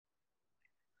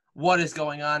What is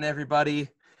going on, everybody?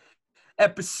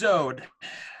 Episode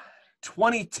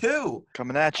 22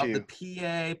 coming at of you. the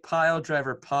PA Pile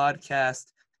Driver Podcast.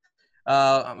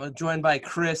 I'm joined by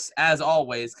Chris, as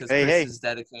always, because Chris is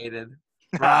dedicated.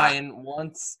 Brian,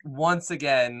 once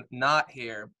again, not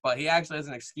here, but he actually has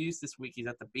an excuse this week. He's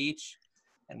at the beach,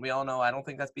 and we all know I don't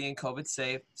think that's being COVID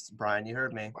safe. Brian, you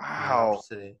heard me. Wow.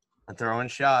 I'm throwing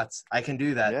shots. I can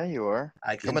do that. Yeah, you are.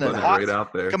 I can coming in hot. Right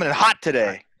out there. Coming in hot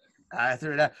today. I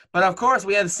threw it out. But, of course,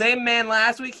 we had the same man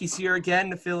last week. He's here again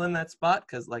to fill in that spot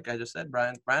because, like I just said,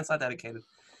 Brian's not dedicated.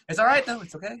 It's all right, though.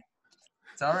 It's okay.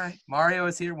 It's all right. Mario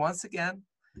is here once again.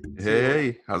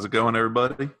 Hey, how's it going,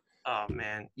 everybody? Oh,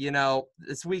 man. You know,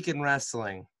 this week in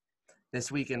wrestling.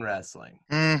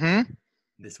 Mm-hmm.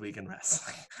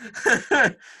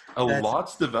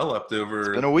 Lot's developed over. It's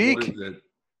been a week. What is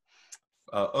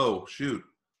it? Shoot.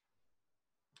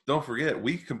 Don't forget,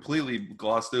 we completely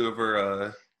glossed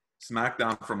over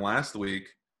SmackDown from last week.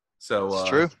 So it's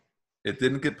true. It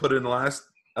didn't get put in the last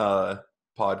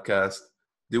podcast.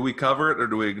 Do we cover it or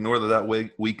do we ignore that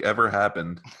week ever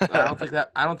happened? I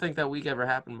don't think that week ever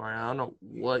happened, Mario. I don't know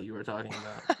what you were talking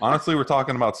about. Honestly, we're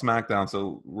talking about SmackDown,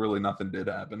 so really nothing did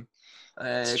happen.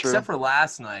 Except for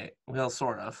last night. Well,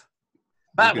 sort of.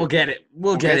 But we'll get it.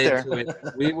 We'll get into it.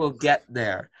 We will get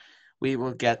there.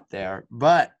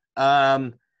 But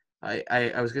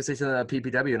I was gonna say something about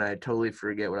PPW and I totally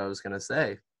forget what I was gonna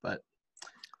say. But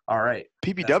all right.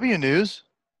 PPW news.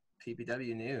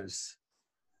 PPW news.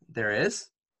 There is?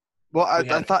 Well,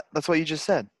 I thought that's what you just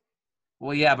said.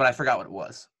 Well, yeah, but I forgot what it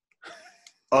was.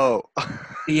 Oh.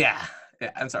 Yeah,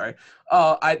 I'm sorry.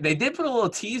 Oh, they did put a little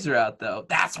teaser out, though.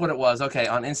 That's what it was. Okay,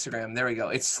 on Instagram. There we go.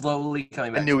 It's slowly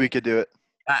coming back. I knew we could do it.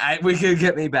 We could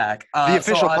get me back. The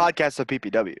official podcast of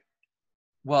PPW.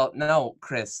 Well, no,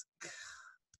 Chris.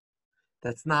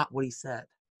 That's not what he said.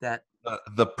 That's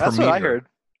what I heard.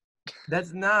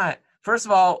 That's not. First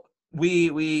of all,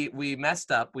 we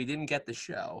messed up. We didn't get the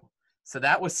show. So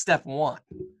that was step one.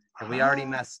 And we already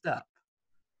messed up.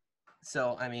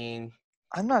 So, I mean.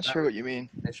 I'm not sure what you mean.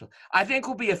 Official. I think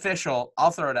we'll be official.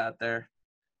 I'll throw it out there.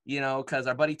 You know, because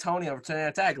our buddy Tony over Tony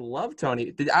Attack, love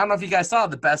Tony. I don't know if you guys saw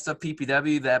the best of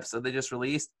PPW, the episode they just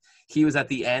released. He was at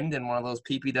the end in one of those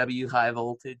PPW high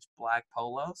voltage black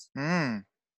polos.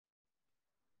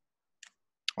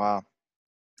 Wow.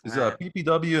 Is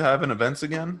PPW having events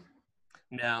again?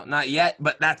 No, not yet.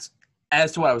 But that's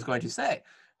as to what I was going to say,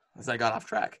 as I got off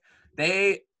track.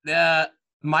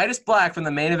 Midas Black from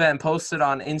the main event posted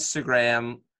on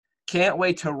Instagram, can't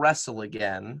wait to wrestle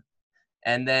again.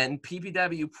 And then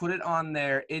PPW put it on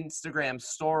their Instagram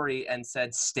story and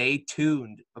said, stay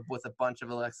tuned, with a bunch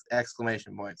of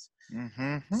exclamation points.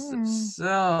 Mm-hmm.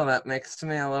 So that makes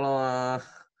me a little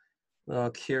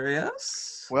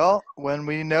curious. Well, when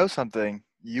we know something,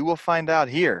 you will find out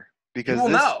here. Because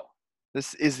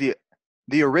this is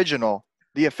the original,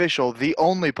 the official, the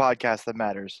only podcast that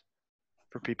matters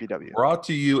for PPW. Brought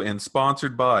to you and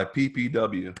sponsored by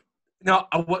PPW. No,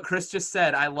 what Chris just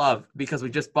said, I love, because we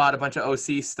just bought a bunch of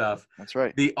OC stuff. That's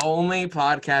right. The only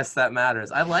podcast that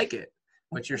matters. I like it.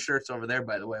 What's your shirt's over there,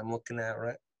 by the way? I'm looking at it,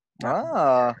 right?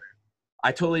 Ah.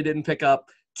 I totally didn't pick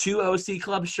up 2 OC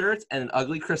Club shirts and an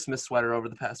ugly Christmas sweater over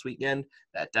the past weekend.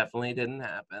 That definitely didn't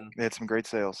happen. They had some great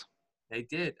sales. They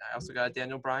did. I also got a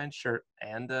Daniel Bryan shirt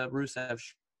and a Rusev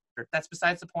shirt. That's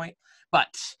besides the point.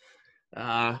 But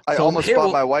I almost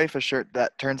bought my wife a shirt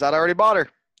that turns out I already bought her.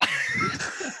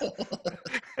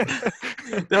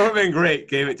 That would have been great.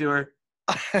 Gave it to her.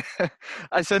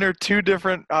 I sent her 2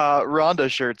 different Ronda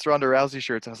Rousey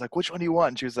shirts. I was like, which one do you want?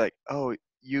 And she was like, oh,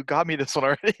 you got me this one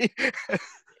already.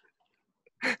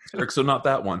 So not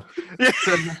that one.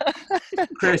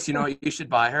 Chris, you know what you should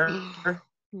buy her?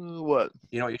 What?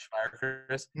 You know what you should buy her,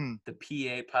 Chris? The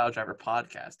PA Pile Driver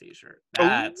Podcast t-shirt.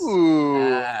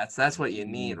 That's what you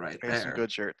need right there. Some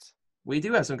good shirts. We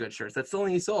do have some good shirts that still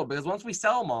need sold, because once we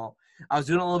sell them all, I was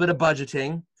doing a little bit of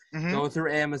budgeting, going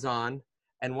through Amazon,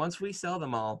 and once we sell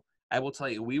them all, I will tell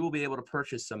you, we will be able to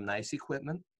purchase some nice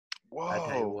equipment. Whoa. I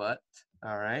tell you what.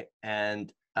 All right.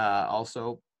 And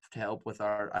also to help with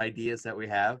our ideas that we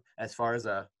have as far as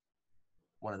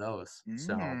one of those.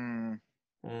 So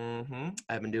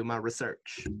I've been doing my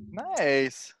research.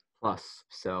 Nice. Plus.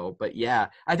 So, but yeah,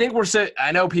 I think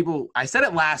I know people, I said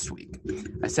it last week.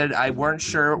 I said I weren't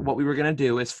sure what we were going to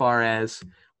do as far as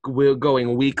we're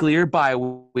going weekly or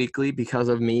bi-weekly because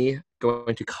of me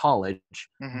going to college.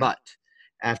 But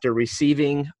after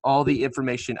receiving all the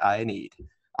information I need,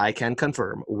 I can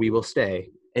confirm we will stay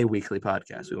a weekly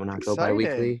podcast. We will not go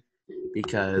bi-weekly.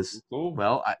 because,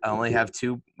 well, I only have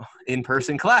 2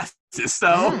 in-person classes.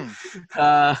 So,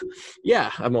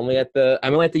 yeah, I'm only at the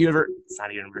university. It's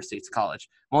not a university, it's a college.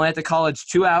 I'm only at the college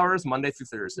 2 hours Monday through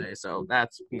Thursday. So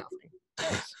that's nothing.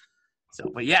 So,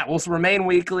 but yeah, we'll remain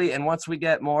weekly. And once we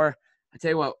get more, I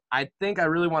tell you what, I think I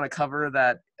really want to cover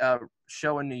that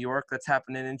show in New York that's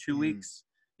happening in 2 weeks,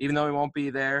 even though we won't be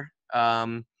there.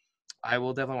 I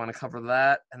will definitely want to cover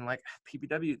that. And like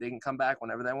PPW, they can come back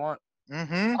whenever they want.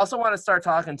 Mm-hmm. Also want to start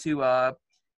talking to, I'm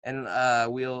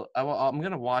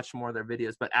going to watch more of their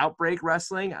videos, but Outbreak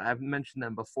Wrestling, I've mentioned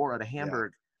them before out of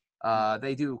Hamburg. Yeah.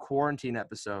 They do quarantine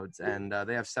episodes, and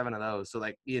they have 7 of those. So,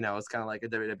 like, you know, it's kind of like a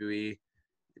WWE,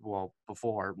 well,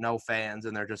 before, no fans,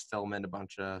 and they're just filming a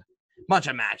bunch of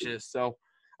matches. So,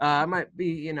 it might be,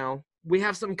 you know, we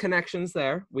have some connections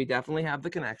there. We definitely have the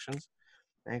connections.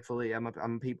 Thankfully, I'm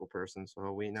a people person,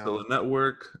 so we know. So the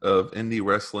network of indie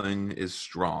wrestling is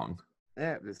strong.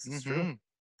 Yeah, this is true.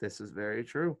 This is very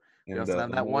true. We also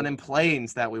have that one in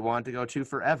Plains that we wanted to go to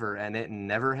forever, and it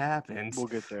never happened. We'll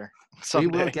get there. We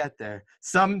will get there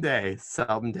someday. So,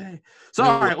 all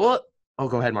right. Well,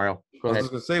 go ahead, Mario. I was just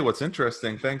going to say, what's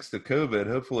interesting, thanks to COVID,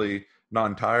 hopefully not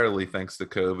entirely thanks to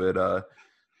COVID,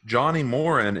 Johnny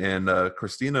Moran and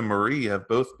Christina Marie have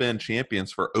both been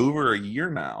champions for over a year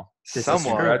now.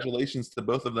 Congratulations to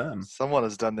both of them. Someone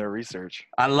has done their research.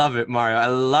 I love it, Mario. I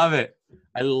love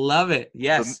it.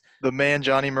 Yes. The man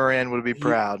Johnny Moran would be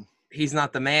proud. He's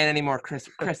not the man anymore, Chris.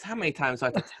 Chris, how many times do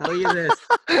I have to tell you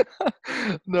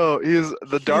this? No, he's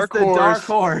the dark horse. Dark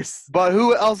horse. But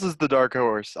who else is the dark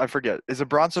horse? I forget. Is it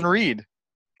Bronson Reed?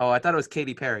 Oh, I thought it was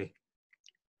Katy Perry.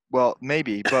 Well,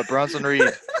 maybe, but Bronson Reed.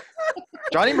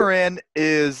 Johnny Moran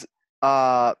is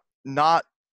not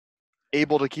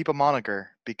able to keep a moniker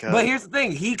because. But here's the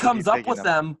thing: he comes up with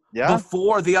them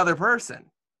before the other person.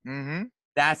 Mm-hmm.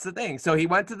 That's the thing. So he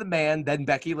went to the man, then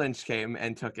Becky Lynch came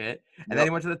and took it, and then he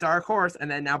went to the dark horse, and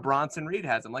then now Bronson Reed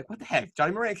has him. Like, what the heck?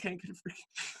 Johnny Moran can't get a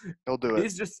freaking. He'll do it. He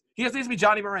just needs to be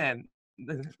Johnny Moran.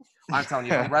 I'm telling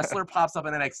you, a wrestler pops up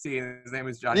in NXT and his name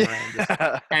is Johnny Moran.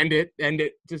 Just end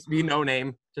it. Just be no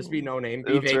name.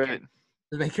 Be vacant. Right.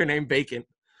 Just make your name vacant.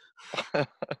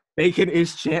 Bacon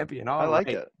is champion. I like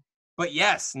it. But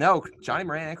yes, no, Johnny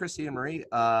Moran and Christina Marie.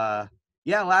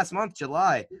 Last month,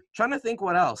 July. Trying to think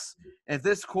what else. If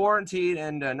this quarantine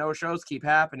and no shows keep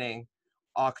happening,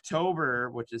 October,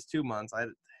 which is 2 months,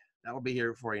 that'll be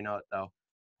here before you know it, though,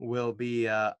 will be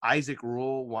Isaac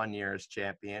Rule 1 year as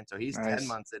champion. So he's 10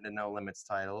 months into No Limits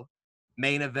title.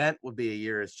 Main event will be a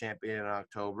year as champion in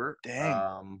October.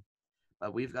 Dang.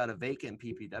 But we've got a vacant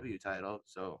PPW title.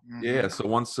 So yeah, so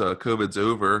once COVID's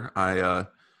over, I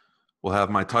will have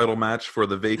my title match for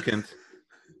the vacant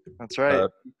That's right.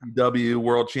 PPW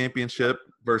World Championship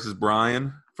versus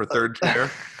Brian for third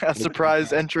chair. A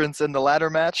surprise entrance in the ladder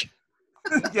match.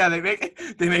 Yeah, they make it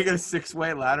a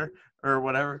 6-way ladder or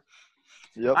whatever.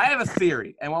 Yep. I have a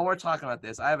theory, and while we're talking about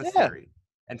this, I have a theory.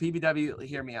 And PPW,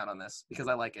 hear me out on this because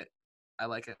I like it.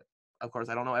 Of course,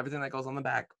 I don't know everything that goes on the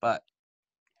back, but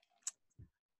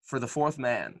for the 4th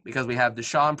man, because we have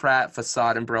Deshaun Pratt,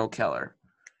 Facade, and Bro Keller.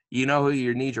 You know who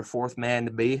you need your 4th man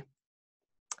to be?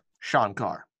 Sean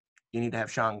Carr. You need to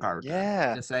have Sean Carr.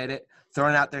 Yeah. Just say it.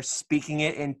 Throwing out there, speaking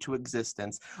it into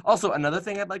existence. Also, another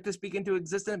thing I'd like to speak into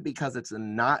existence because it's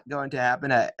not going to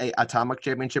happen at Atomic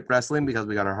Championship Wrestling because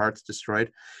we got our hearts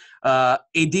destroyed.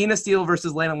 Adina Steele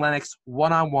versus Lana Lennox,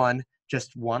 1-on-1.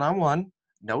 Just 1-on-1.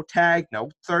 No tag, no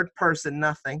third person,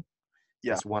 nothing.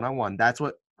 Yeah. Just 1-on-1. That's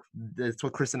what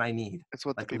Chris and I need. It's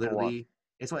what the people want.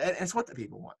 It's what the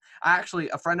people want.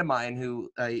 A friend of mine who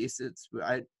he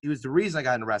was the reason I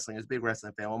got into wrestling. He was a big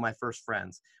wrestling fan. One of my first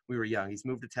friends. We were young. He's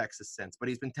moved to Texas since, but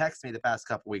he's been texting me the past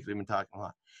couple weeks. We've been talking a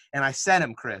lot, and I sent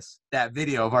him, Chris, that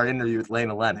video of our interview with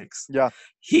Lana Lennox. Yeah,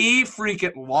 he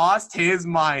freaking lost his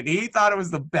mind. He thought it was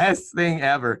the best thing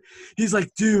ever. He's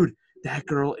like, dude, that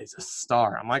girl is a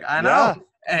star. I'm like, I know. Yeah.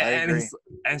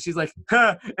 And she's like,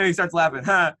 huh, and he starts laughing,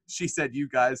 huh? She said, "You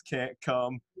guys can't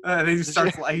come." And he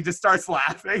just starts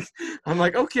laughing. I'm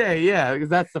like, okay, yeah, because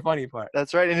that's the funny part.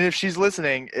 That's right. And if she's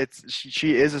listening,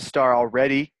 she is a star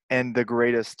already and the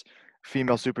greatest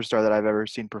female superstar that I've ever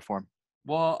seen perform.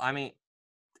 Well, I mean,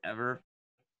 ever.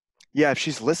 Yeah, if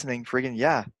she's listening, friggin'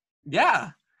 yeah.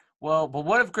 Yeah. Well, but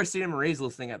what if Christina Marie's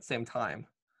listening at the same time?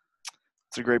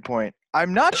 That's a great point.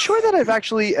 I'm not sure that I've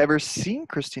actually ever seen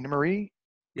Christina Marie.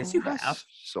 Yes, you have.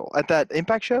 So at that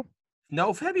Impact show?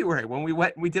 No, February when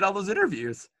we did all those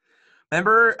interviews.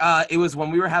 Remember, it was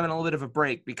when we were having a little bit of a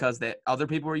break because the other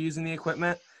people were using the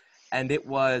equipment, and it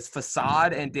was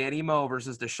Facade and Danny Moe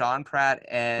versus Deshaun Pratt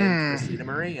and Christina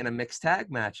Marie in a mixed tag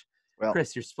match. Well,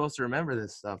 Chris, you're supposed to remember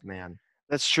this stuff, man.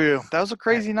 That's true. That was a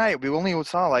crazy night. We only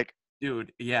saw like.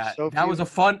 Dude, yeah, that was a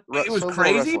fun. It was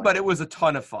crazy, but it was a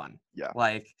ton of fun. Yeah.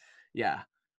 Like, yeah.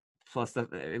 Plus,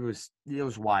 it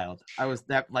was wild. I was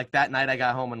that night. I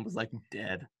got home and was like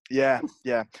dead. Yeah.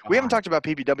 We haven't talked about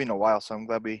PPW in a while, so I'm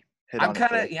glad we hit on it. I'm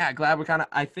kind of glad we kind of.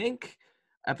 I think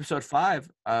episode 5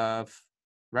 of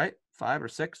 5 or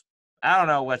 6. I don't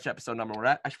know which episode number we're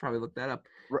at. I should probably look that up.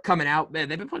 Coming out, man.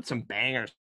 They've been putting some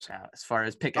bangers out as far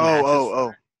as picking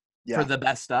matches. Yeah. For the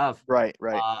best of. Right.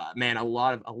 Man, a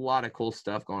lot of cool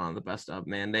stuff going on in the best of,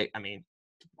 man.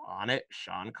 On it,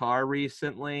 Sean Carr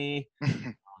recently.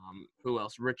 Who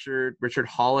else? Richard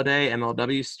Holiday,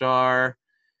 MLW star.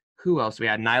 Who else? We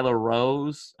had Nyla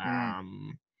Rose.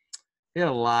 We had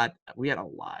a lot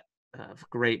of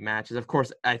great matches. Of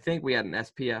course, I think we had an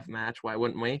SPF match. Why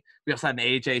wouldn't we? We also had an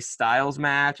AJ Styles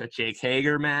match, a Jake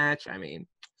Hager match. I mean,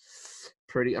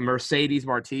 a Mercedes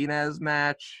Martinez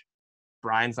match.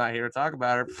 Brian's not here to talk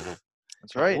about her.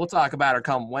 That's right. We'll talk about her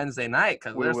come Wednesday night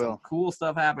because there's some cool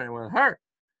stuff happening with her.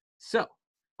 So,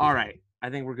 all right, I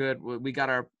think we're good. We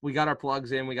got our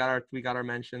plugs in. We got our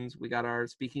mentions. We got our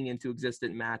speaking into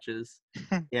existent matches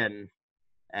in.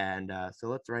 And so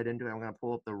let's right into it. I'm going to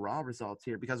pull up the Raw results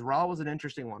here because Raw was an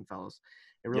interesting one, fellas.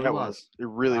 It really was. It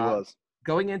really was.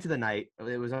 Going into the night,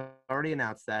 it was already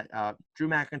announced that Drew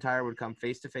McIntyre would come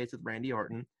face-to-face with Randy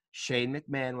Orton. Shane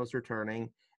McMahon was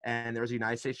returning. And there was a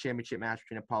United States Championship match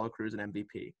between Apollo Crews and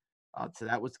MVP. So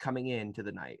that was coming into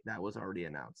the night. That was already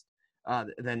announced.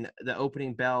 Then the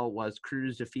opening bell was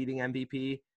Crews defeating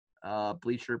MVP.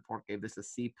 Bleacher Report gave this a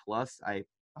C+. I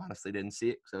honestly didn't see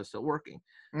it because I was still working.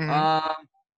 Mm-hmm.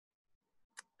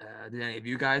 Did any of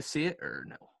you guys see it or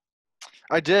no?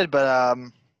 I did, but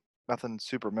nothing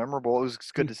super memorable. It was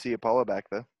good to see Apollo back,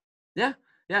 though. Yeah.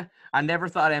 I never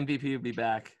thought MVP would be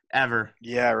back, ever.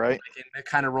 Yeah, right. Like in the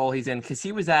kind of role he's in, because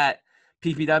he was at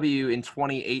PPW in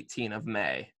 2018 of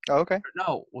May. Oh, okay.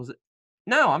 No, was it?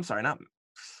 No, I'm sorry. Not,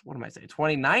 what am I saying?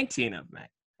 2019 of May.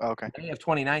 Oh, okay. May of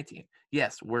 2019.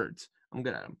 Yes, words. I'm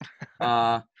good at them.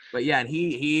 But yeah, and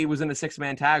he was in a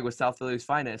 6-man tag with South Philly's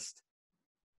Finest.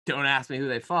 Don't ask me who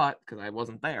they fought, because I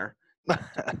wasn't there. But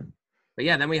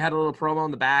yeah, then we had a little promo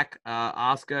in the back.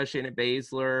 Asuka, Shayna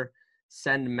Baszler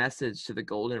send message to the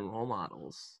Golden Role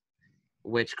Models.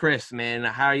 Which, Chris, man,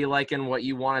 how are you liking what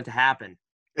you wanted to happen?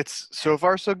 It's so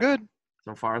far so good.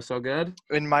 So far so good.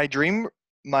 In my dream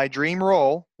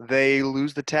role, they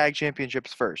lose the tag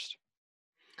championships first.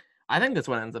 I think that's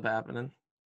what ends up happening.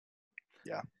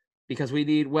 Yeah. Because we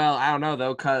need, well, I don't know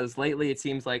though, because lately it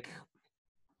seems like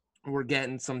we're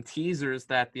getting some teasers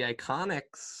that the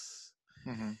Iconics,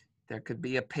 there could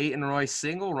be a Peyton Royce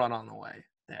single run on the way.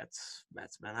 That's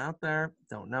been out there.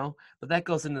 Don't know. But that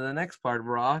goes into the next part of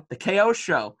Raw. The KO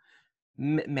show.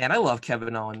 Man, I love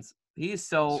Kevin Owens. He's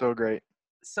so great.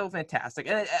 So fantastic.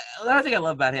 And another thing I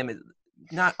love about him is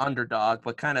not underdog,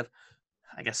 but kind of,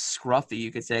 I guess, scruffy,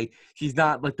 you could say. He's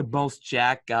not like the most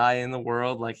jacked guy in the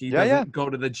world. Like he doesn't go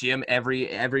to the gym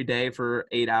every day for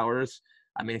 8 hours.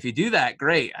 I mean, if you do that,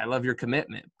 great. I love your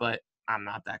commitment, but I'm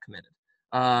not that committed.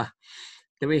 But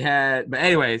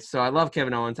anyways, so I love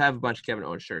Kevin Owens. I have a bunch of Kevin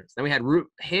Owens shirts. Then we had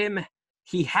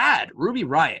he had Ruby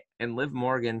Riott and Liv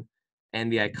Morgan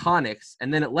and the Iconics,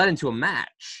 and then it led into a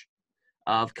match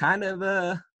of kind of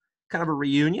a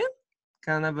reunion,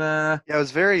 Yeah, it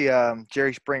was very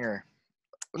Jerry Springer.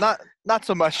 Not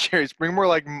so much Jerry Springer, more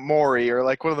like Maury or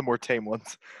like one of the more tame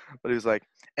ones. But he was like,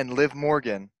 and Liv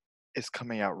Morgan is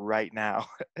coming out right now,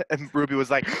 and Ruby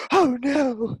was like, oh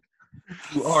no.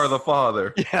 You are the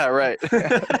father. Yeah, right.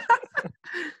 I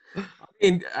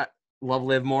mean, love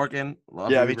Liv Morgan.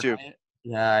 Yeah, me too.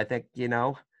 Yeah, I think that's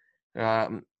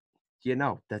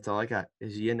all I got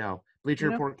is Bleacher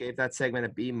Report gave that segment a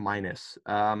B-. Then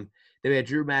we had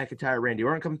Drew McIntyre, Randy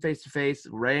Orton come face to face.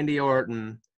 Randy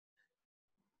Orton,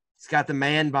 he's got the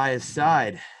man by his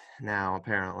side now,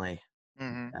 apparently.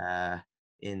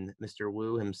 In Mr.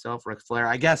 Wu himself, Ric Flair.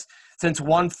 I guess since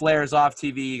one Flair is off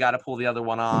TV, you got to pull the other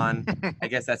one on. I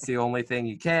guess that's the only thing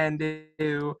you can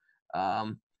do.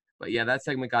 But yeah, that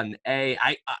segment got an A.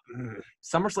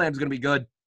 SummerSlam's going to be good.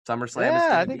 SummerSlam.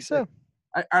 Yeah, I think so.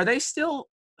 Are they still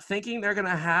thinking they're going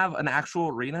to have an actual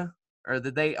arena, or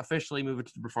did they officially move it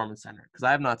to the Performance Center? Because I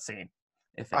have not seen.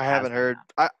 I haven't heard.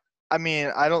 I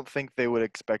mean, I don't think they would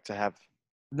expect to have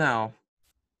a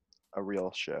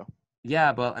real show.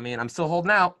 Yeah, but I mean, I'm still holding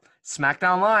out.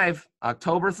 SmackDown Live,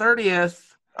 October 30th.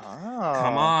 Oh.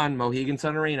 Come on, Mohegan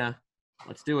Sun Arena.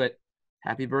 Let's do it.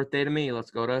 Happy birthday to me. Let's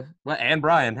go to and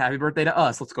Brian. Happy birthday to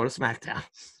us. Let's go to SmackDown.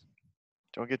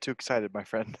 Don't get too excited, my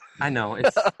friend. I know.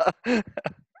 It's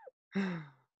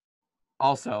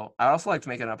Also, I'd also like to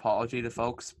make an apology to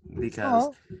folks because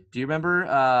do you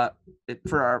remember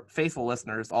for our faithful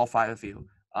listeners, all 5 of you,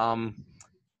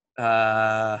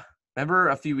 remember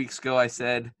a few weeks ago I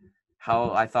said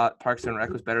how I thought Parks and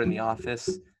Rec was better than The Office,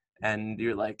 and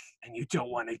you're like, and you don't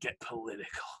want to get political.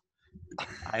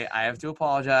 I have to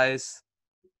apologize.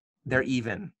 They're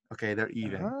even. Okay, they're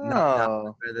even. Not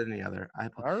one better than the other.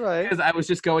 All right. Because I was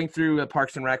just going through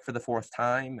Parks and Rec for the 4th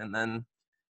time, and then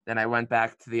I went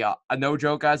back to the no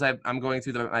joke, guys. I'm going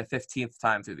through my 15th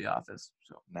time through The Office.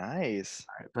 So nice.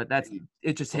 All right, but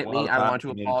it just hit me. I want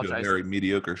to apologize. A very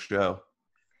mediocre show.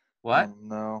 What? Oh,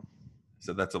 no.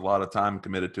 So that's a lot of time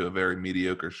committed to a very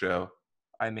mediocre show.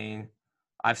 I mean,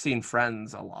 I've seen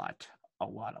Friends a lot.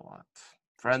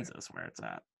 Friends is where it's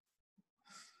at.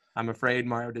 I'm afraid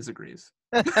Mario disagrees.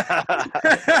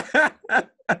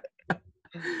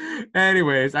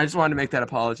 Anyways, I just wanted to make that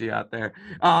apology out there.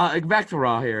 Back to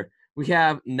Raw here. We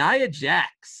have Nia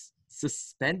Jax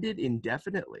suspended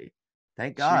indefinitely.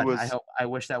 Thank God. I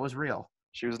wish that was real.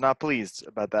 She was not pleased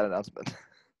about that announcement.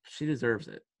 She deserves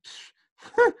it.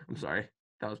 I'm sorry.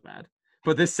 That was bad.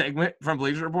 But this segment from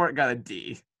Bleacher Report got a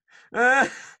D. Yeah,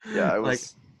 it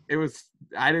was. It was.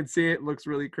 I didn't see it. It looks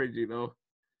really cringy though.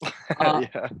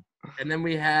 Yeah. And then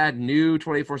we had new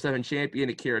 24/7 champion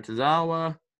Akira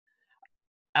Tozawa.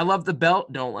 I love the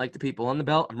belt. Don't like the people on the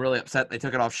belt. I'm really upset they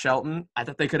took it off Shelton. I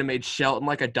thought they could have made Shelton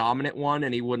like a dominant one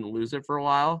and he wouldn't lose it for a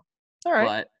while. All right.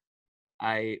 But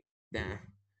I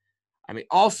mean,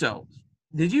 also,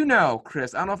 did you know,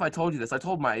 Chris? I don't know if I told you this. I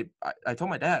told my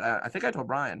dad. I think I told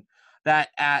Brian that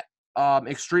at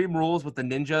Extreme Rules with the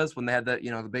ninjas when they had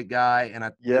the big guy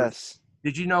and yes.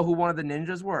 Did you know who one of the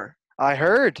ninjas were? I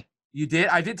heard. You did?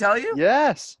 I did tell you?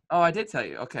 Yes. Oh, I did tell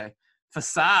you. Okay.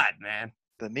 Facade, man.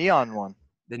 The neon one.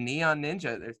 The neon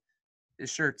ninja. His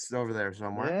shirt's over there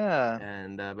somewhere. Yeah.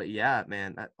 And but yeah,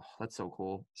 man, that's so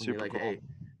cool. Super cool. Hey,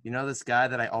 you know this guy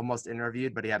that I almost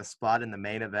interviewed, but he had a spot in the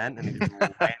main event and he just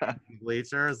ran in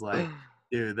bleachers. Like,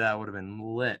 dude, that would have been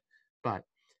lit. But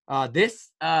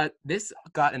this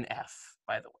got an F,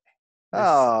 by the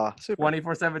way. Super.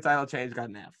 24/7 title change got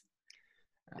an F.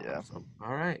 Yeah. So,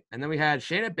 all right. And then we had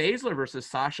Shayna Baszler versus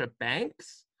Sasha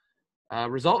Banks,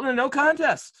 resulting in no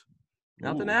contest.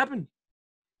 Nothing happened.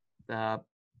 Got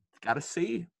a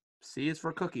C. C is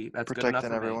for Cookie. That's protecting good enough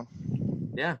for everyone.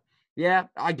 Me. Yeah,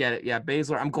 I get it. Yeah,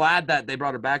 Baszler. I'm glad that they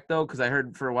brought her back though, because I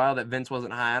heard for a while that Vince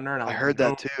wasn't high on her, and I heard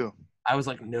that too. I was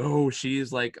like, no,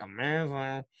 she's like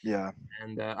amazing. Yeah.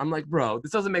 And I'm like, bro,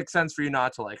 this doesn't make sense for you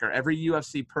not to like her. Every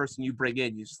UFC person you bring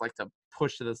in, you just like to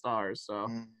push to the stars. So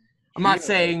I'm not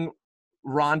saying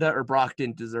Ronda or Brock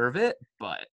didn't deserve it,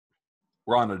 but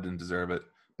Ronda didn't deserve it.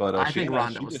 But I think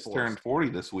Ronda she was just forced. turned 40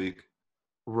 this week.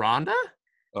 Ronda?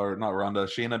 Or not Ronda.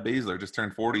 Shayna Baszler just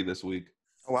turned 40 this week.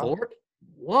 Oh, wow.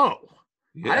 Whoa.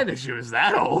 Yeah. I didn't think she was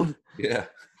that old. Yeah.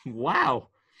 Wow.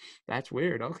 That's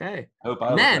weird. Okay. I hope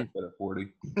I was at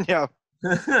 40. Yeah.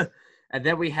 And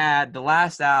then we had the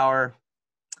last hour.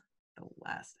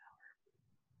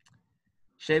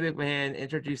 Shane McMahon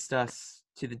introduced us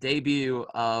to the debut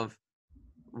of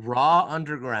Raw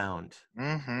Underground.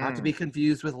 Mm-hmm. Not to be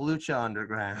confused with Lucha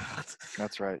Underground.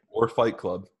 That's right. Or Fight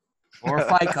Club. Or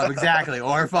Fight Club, exactly.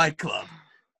 Or Fight Club.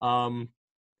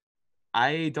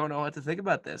 I don't know what to think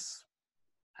about this.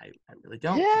 I really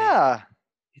don't. Yeah.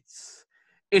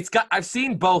 It's got. I've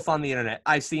seen both on the internet.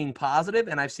 I've seen positive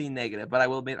and I've seen negative, but I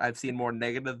will admit I've seen more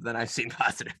negative than I've seen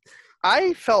positive.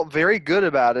 I felt very good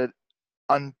about it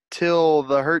until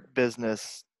the Hurt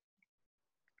Business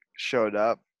showed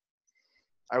up.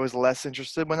 I was less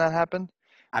interested when that happened.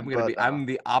 I'm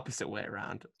the opposite way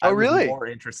around. Oh, really? I was more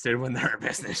interested when the Hurt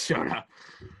Business showed up.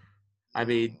 I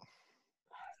mean,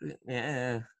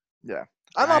 yeah. Yeah.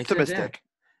 I'm optimistic.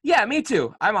 Yeah, me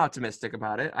too. I'm optimistic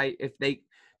about it.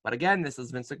 But again, this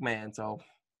is Vince McMahon, so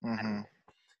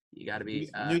you got to be.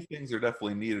 New things are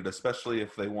definitely needed, especially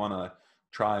if they want to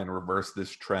try and reverse this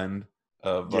trend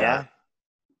of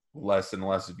less and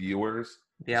less viewers.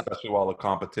 Yeah. Especially while the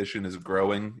competition is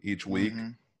growing each week.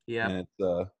 Yeah. And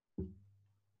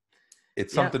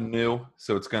it's something new,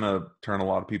 so it's gonna turn a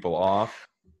lot of people off.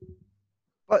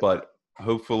 But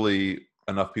hopefully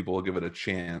enough people will give it a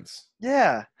chance.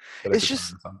 Yeah. It's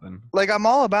just like I'm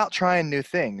all about trying new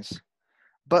things.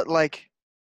 But like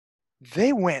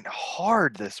they went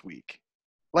hard this week.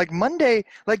 Like Monday,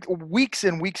 like weeks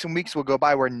and weeks and weeks will go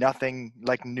by where nothing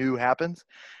like new happens.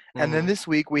 And then this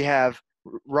week we have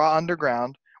Raw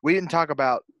Underground. We didn't talk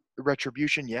about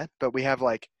Retribution yet, but we have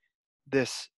like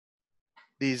these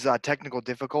technical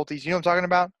difficulties. You know what I'm talking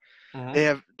about? They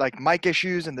have like mic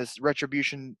issues, and this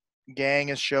Retribution gang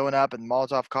is showing up and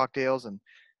Molotov cocktails, and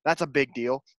that's a big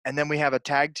deal. And then we have a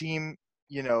tag team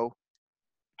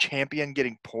champion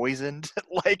getting poisoned.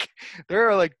 Like, there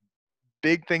are like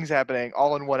big things happening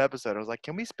all in one episode. I was like,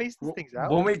 can we space these things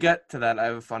out? When we get to that, I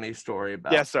have a funny story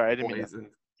about. Yeah, sorry, I didn't poison.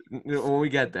 When we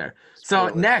get there. Spoiler.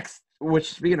 So next,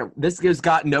 which speaking of, this has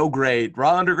got no grade.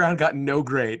 Raw Underground got no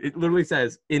grade. It literally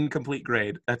says incomplete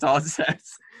grade. That's all it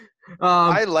says.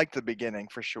 I like the beginning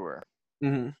for sure.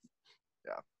 Mm-hmm.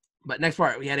 Yeah. But next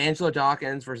part, we had Angelo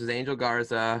Dawkins versus Angel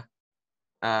Garza,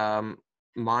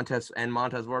 Montez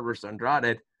Ward versus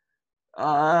Andrade.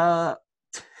 I'm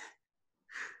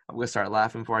gonna start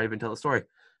laughing before I even tell the story.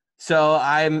 So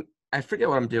I forget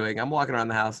what I'm doing. I'm walking around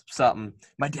the house, something.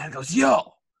 My dad goes,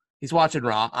 "Yo," he's watching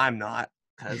Raw. I'm not,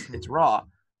 because it's Raw.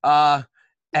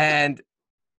 And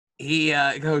he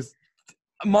goes,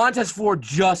 Montez Ford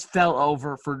just fell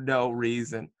over for no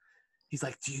reason. He's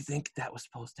like, "Do you think that was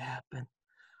supposed to happen?"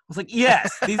 I was like,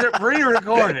 "Yes, these are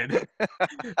pre-recorded.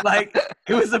 Like,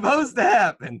 it was supposed to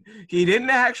happen. He didn't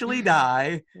actually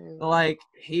die. Like,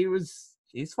 he's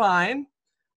fine."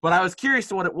 But I was curious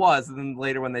to what it was, and then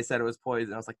later when they said it was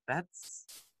poison, I was like,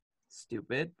 "That's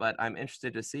stupid." But I'm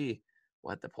interested to see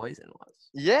what the poison was.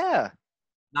 Yeah.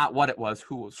 Not what it was,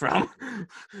 who it was from.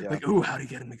 Yeah. Like, ooh, how'd he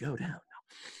get him to go down?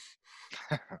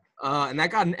 And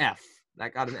that got an F.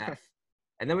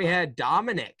 And then we had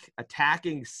Dominic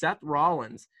attacking Seth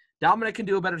Rollins. Dominic can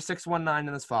do a better 619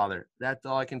 than his father. That's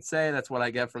all I can say. That's what I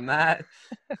get from that.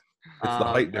 It's the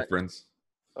height difference.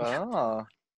 Oh.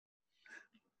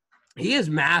 He is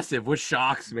massive, which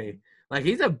shocks me. Like,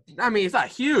 he's not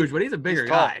huge, but he's a bigger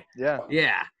guy. Yeah.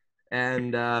 Yeah.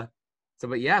 And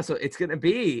so it's going to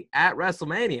be at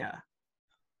WrestleMania.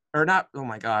 Or not, oh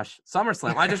my gosh,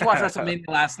 SummerSlam. I just watched WrestleMania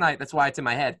last night. That's why it's in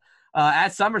my head. At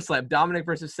SummerSlam, Dominic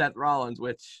versus Seth Rollins,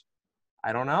 which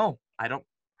I don't know. I don't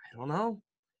know.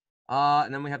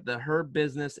 And then we have the Hurt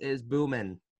Business is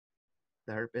booming.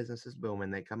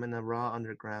 They come in the Raw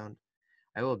Underground.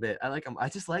 I will admit, I like them. I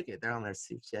just like it. They're on their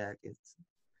suit jackets.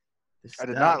 I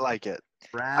did not like it.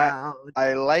 Proud.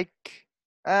 I like.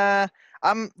 The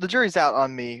jury's out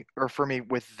on me, or for me,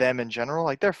 with them in general.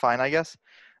 Like, they're fine, I guess,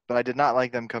 but I did not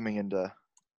like them coming into.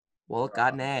 Well, it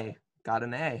got an A.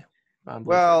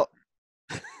 Well,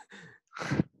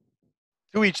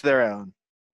 to each their own.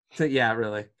 Yeah,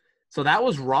 really. So that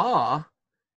was Raw,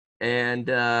 and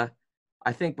I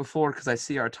think because I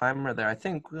see our timer there, I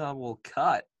think we'll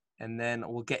cut. And then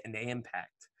we'll get into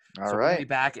Impact. All right. We'll be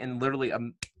back in literally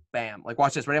bam. Like,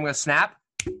 watch this. Ready? I'm going to snap.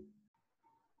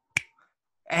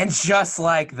 And just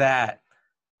like that.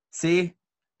 See?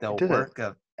 The work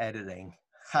of editing.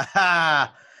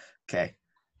 Ha-ha. Okay.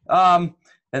 And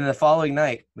the following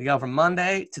night, we go from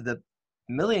Monday to the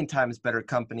million times better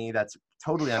company that's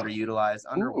totally underutilized,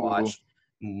 underwatched,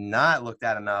 not looked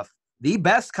at enough. The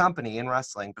best company in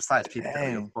wrestling, besides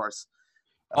PPW, of course.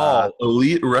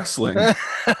 Elite Wrestling.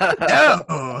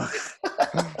 No.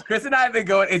 Chris and I have been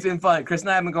going. It's been fun. Chris and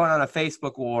I have been going on a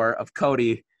Facebook war of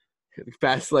Cody the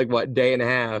past day and a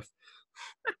half.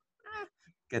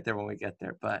 Get there when we get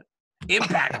there, but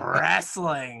Impact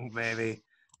Wrestling, baby.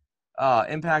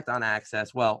 Impact on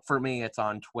Access. Well, for me, it's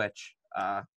on Twitch.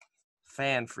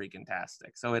 Fan freaking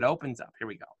tastic. So it opens up. Here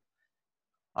we go.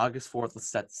 August 4th.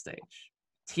 Let's set the stage.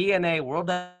 TNA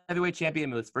World Heavyweight Champion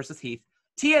Moose versus Heath.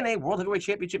 TNA World Heavyweight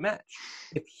Championship match.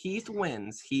 If Heath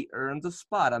wins, he earns a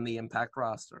spot on the Impact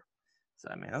roster. So,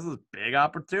 I mean, this is a big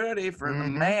opportunity for the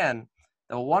man,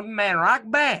 the one-man rock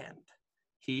band.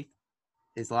 Heath,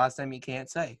 his last name he can't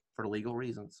say for legal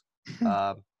reasons.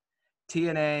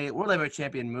 TNA World Heavyweight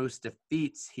Champion Moose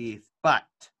defeats Heath, but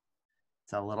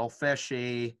it's a little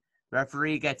fishy.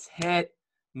 Referee gets hit.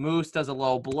 Moose does a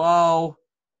low blow,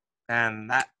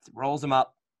 and that rolls him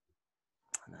up.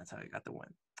 And that's how he got the win.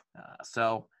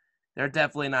 So they're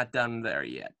definitely not done there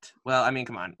yet. Well, I mean,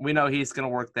 come on. We know he's going to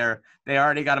work there. They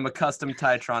already got him a custom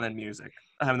Titron and music.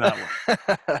 I'm not worried.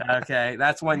 Okay,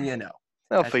 that's when you know.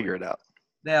 They'll figure it out.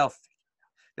 They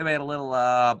made a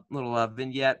little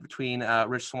vignette between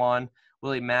Rich Swann.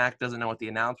 Willie Mack doesn't know what the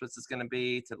announcements is going to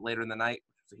be to later in the night,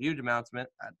 which is a huge announcement.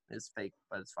 That is fake,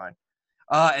 but it's fine.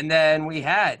 And then we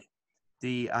had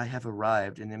I have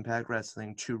arrived in Impact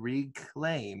Wrestling to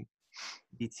reclaim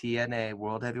the TNA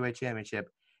World Heavyweight Championship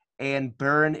and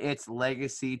burn its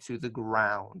legacy to the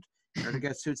ground. You ready to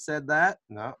guess who said that?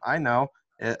 No, I know.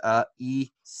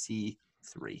 EC3.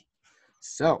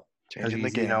 So, changing the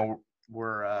game. You know,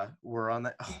 we're on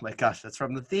that. Oh my gosh, that's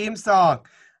from the theme song.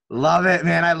 Love it,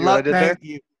 man. I love it. Thank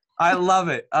you. I love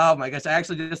it. Oh my gosh. I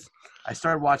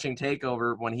started watching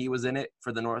TakeOver when he was in it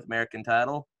for the North American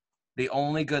title. The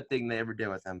only good thing they ever did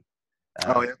with him.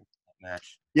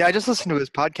 Match. Yeah, I just listened to his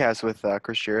podcast with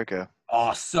Chris Jericho.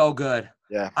 Oh, so good.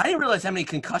 Yeah. I didn't realize how many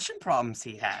concussion problems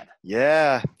he had.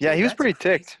 Yeah. Yeah, he was pretty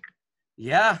ticked.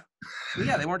 Yeah. Well,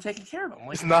 yeah, they weren't taking care of him.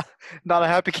 It's not a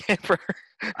happy camper.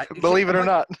 Believe it or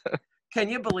not. Can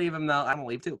you believe him, though? I don't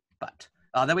believe, too. But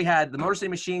then we had the Motor City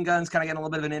Machine Guns kind of getting a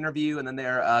little bit of an interview, and then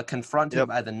they're confronted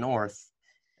by the North.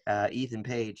 Ethan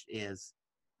Page is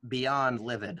beyond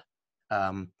livid,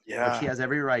 which he has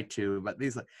every right to. But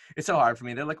it's so hard for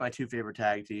me. They're like my two favorite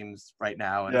tag teams right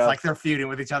now, and it's like they're feuding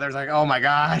with each other. It's like, oh my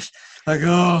gosh, like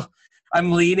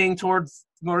I'm leaning towards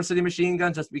Motor City Machine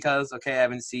Guns just because. Okay, I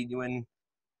haven't seen you in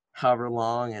however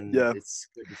long, and it's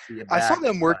good to see you back. I saw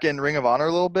them work in Ring of Honor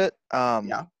a little bit,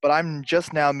 but I'm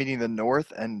just now meeting the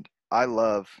North, and I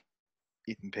love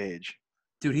Ethan Page.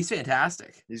 Dude, he's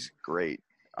fantastic. He's great.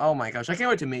 Oh my gosh, I can't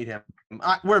wait to meet him.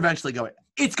 We're eventually going.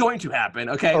 It's going to happen,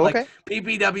 okay? Oh, like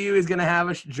PPW is going to have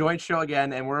a joint show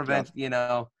again, and we're eventually, I'm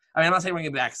not saying we're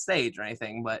going to be backstage or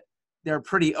anything, but they're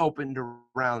pretty open to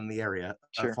around the area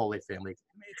of Holy Family.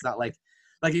 It's not like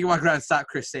you can walk around and stop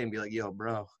Chris Say and be like, yo,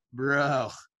 bro,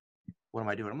 what am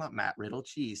I doing? I'm not Matt Riddle.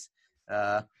 Jeez.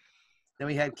 Then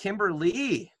we had Kimber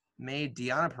Lee made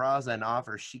Deonna Purrazzo an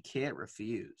offer she can't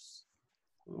refuse.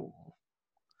 Ooh.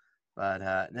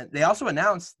 But they also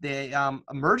announced the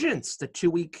Emergence, the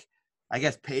 2-week, I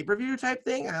guess, pay-per-view type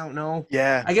thing. I don't know.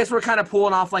 Yeah. I guess we're kind of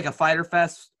pulling off like a Fighter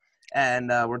Fest, and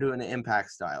we're doing the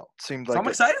Impact style. Seems so like I'm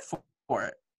excited for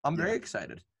it. I'm very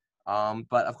excited.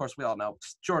 But, of course, we all know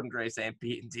Jordynne Grace ain't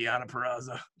beating Deonna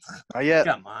Purrazzo. Not yet.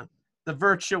 Come on. The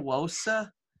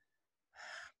Virtuosa.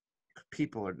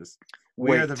 People are just –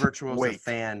 we're the Virtuosa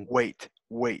fan. Wait.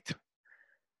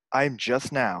 I'm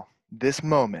just now, this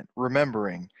moment,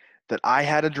 remembering – that I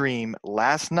had a dream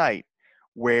last night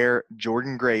where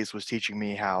Jordynne Grace was teaching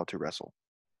me how to wrestle.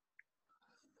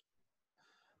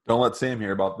 Don't let Sam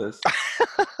hear about this.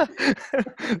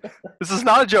 This is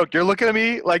not a joke. You're looking at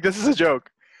me like this is a joke.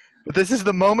 But this is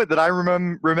the moment that I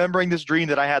remembering this dream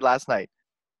that I had last night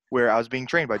where I was being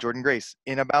trained by Jordynne Grace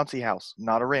in a bouncy house,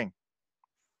 not a ring.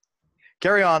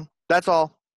 Carry on. That's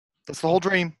all. That's the whole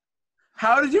dream.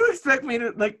 How did you expect me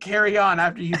to carry on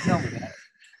after you tell me that?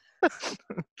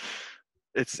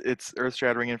 It's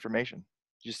earth-shattering information.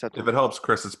 You just have to. If it helps,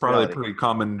 Chris, it's probably a pretty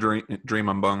common dream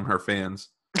among her fans.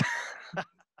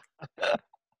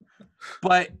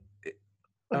 But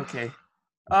okay,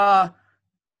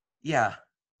 yeah.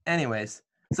 Anyways,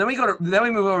 so then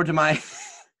we move over to my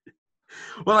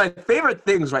one of my favorite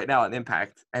things right now at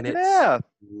Impact, and it's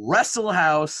Wrestle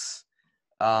House.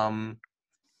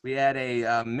 We had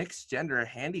a mixed gender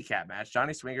handicap match: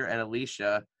 Johnny Swinger and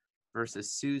Alicia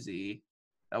versus Susie,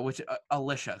 which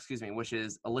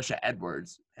is Alicia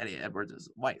Edwards, Eddie Edwards'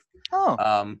 wife.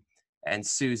 Oh. And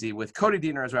Susie with Cody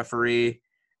Deaner as referee,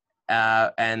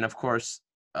 and of course,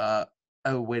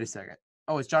 wait a second.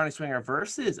 Oh, it's Johnny Swinger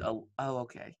versus. Oh,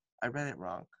 okay, I read it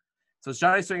wrong. So it's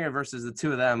Johnny Swinger versus the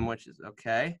two of them, which is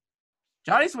okay.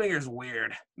 Johnny Swinger's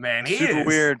weird, man. He Super is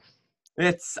weird.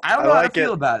 I don't know how to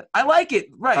feel about it. I like it,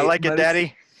 right? I like it,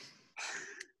 Daddy.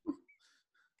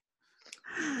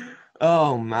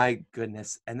 Oh my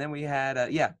goodness! And then we had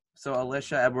so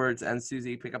Alicia Edwards and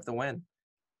Susie pick up the win,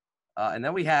 and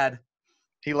then we had.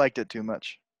 He liked it too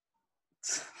much.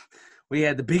 We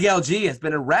had the Big LG has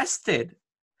been arrested,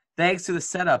 thanks to the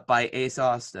setup by Ace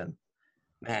Austin.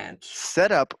 Man,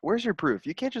 setup. Where's your proof?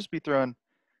 You can't just be throwing.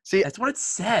 See, that's what it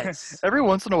says. Every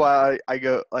once in a while, I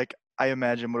go like I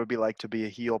imagine what it would be like to be a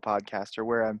heel podcaster,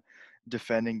 where I'm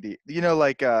defending the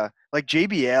like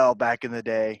JBL back in the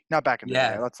day, not back in the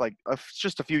day, that's like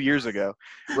just a few years ago,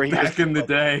 where he back in the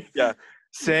day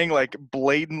saying like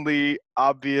blatantly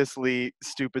obviously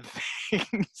stupid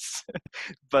things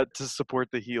but to support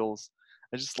the heels.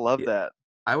 I just love that.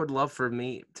 I would love for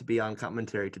me to be on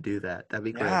commentary to do that. That'd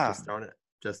be great. Just throwing it,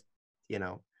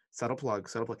 subtle plug.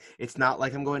 It's not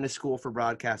like I'm going to school for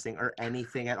broadcasting or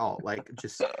anything at all. Like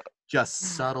just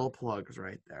subtle plugs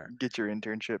right there. Get your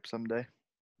internship someday.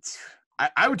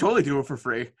 I would totally do it for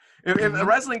free. If a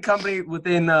wrestling company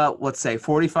within, let's say,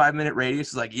 45-minute radius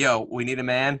is like, yo, we need a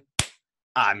man,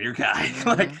 I'm your guy.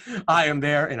 Like, I am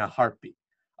there in a heartbeat.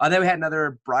 Then we had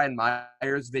another Brian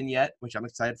Myers vignette, which I'm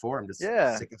excited for. I'm just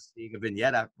sick of seeing a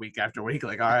vignette week after week.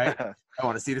 Like, all right, I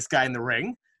want to see this guy in the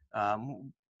ring.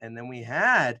 And then we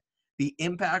had the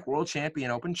Impact World Champion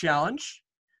Open Challenge.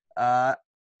 I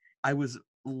was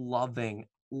loving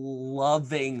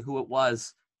who it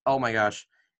was. Oh my gosh.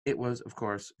 It was, of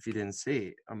course, if you didn't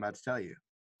see, I'm about to tell you.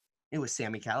 It was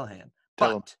Sami Callihan.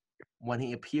 But when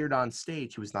he appeared on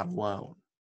stage, he was not alone.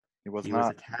 He was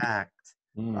attacked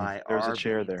by there was a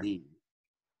chair there.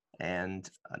 And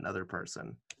another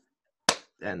person.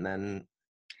 And then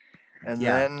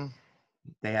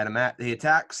They had a match. They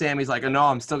attacked. Sammy's like, oh, no,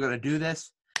 I'm still going to do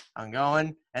this. I'm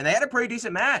going. And they had a pretty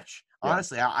decent match. Yeah.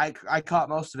 Honestly, I caught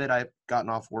most of it. I've gotten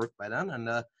off work by then. And,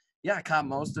 I caught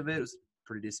most of it. It was a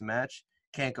pretty decent match.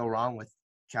 Can't go wrong with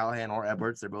Callahan or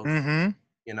Edwards. They're both,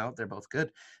 they're both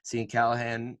good. Seeing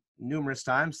Callahan numerous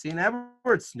times, seeing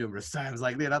Edwards numerous times.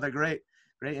 Like, they're great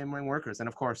in-ring workers. And,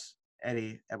 of course,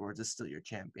 Eddie Edwards is still your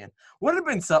champion. Would have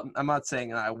been something. I'm not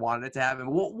saying I wanted it to happen.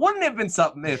 Wouldn't it have been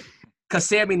something if, because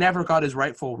Sammy never got his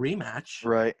rightful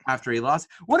rematch after he lost.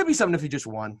 Wouldn't it be something if he just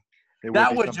won?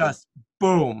 That would just,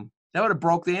 boom. That would have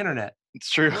broke the internet. It's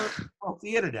true. Broke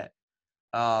the internet.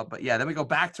 But yeah, then we go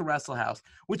back to Wrestle House,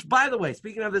 which, by the way,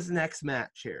 speaking of this next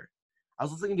match here, I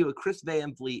was listening to a Chris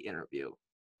Van Vliet interview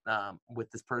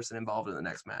with this person involved in the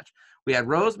next match. We had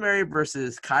Rosemary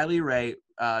versus Kylie Ray,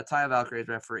 Taya Valkyrie's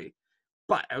referee.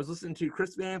 But I was listening to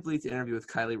Chris Van Vliet's interview with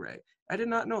Kylie Ray. I did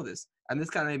not know this. And this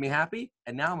kind of made me happy.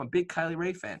 And now I'm a big Kylie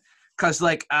Ray fan. Because,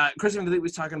 Chris Van Vliet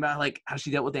was talking about, how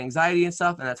she dealt with anxiety and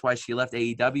stuff. And that's why she left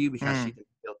AEW, because she didn't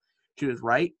feel she was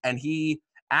right. And he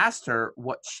asked her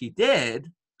what she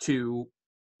did to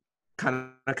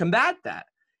kind of combat that.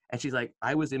 And she's like,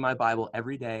 I was in my Bible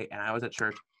every day, and I was at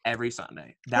church every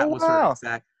Sunday. That was her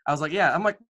exact. I was like, yeah. I'm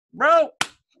like, bro,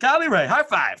 Kylie Ray, high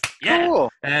five. Yeah. Cool.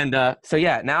 And now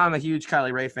I'm a huge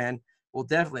Kylie Ray fan. We'll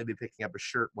definitely be picking up a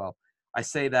shirt. Well, I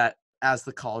say that as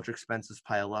the college expenses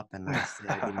pile up, and I say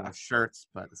I need more shirts,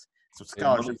 but it's what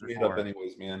scholarships are for.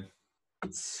 Anyways, man.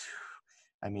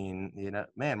 I mean,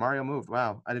 man, Mario moved.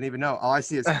 Wow. I didn't even know. All I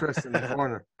see is Chris in the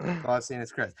corner. All I've seen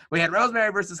is Chris. We had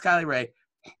Rosemary versus Kylie Ray.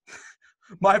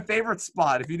 My favorite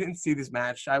spot, if you didn't see this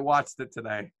match, I watched it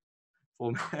today.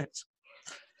 Full match.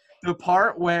 The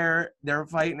part where they're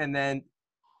fighting and then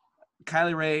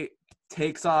Kylie Ray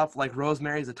takes off like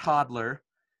Rosemary's a toddler,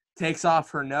 takes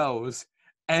off her nose,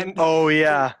 and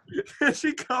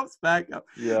she comes back up.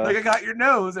 Yeah. Like, I got your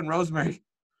nose, and Rosemary,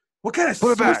 what kind of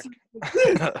put it back?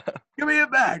 Give me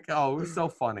it back. Oh, it was so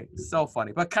funny. So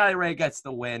funny. But Kylie Ray gets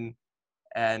the win.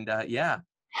 And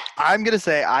I'm gonna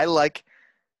say I like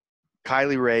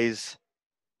Kylie Ray's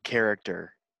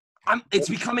character. It's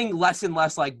becoming less and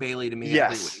less like Bayley to me.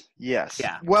 Yes. Yeah.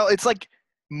 Well, it's like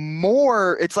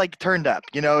more. It's like turned up.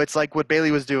 It's like what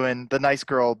Bayley was doing, the nice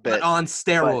girl bit, but on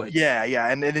steroids. But yeah,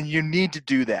 and then you need to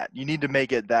do that. You need to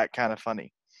make it that kind of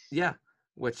funny. Yeah,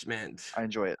 which meant I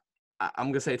enjoy it.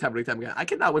 I'm gonna say time again. I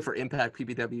cannot wait for Impact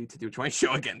PPW to do a joint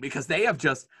show again, because they have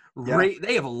just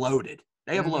they have loaded.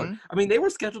 They have loaded. I mean, they were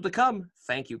scheduled to come.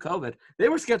 Thank you, COVID. They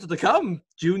were scheduled to come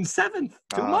June 7th,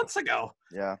 2 months ago.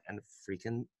 Yeah. And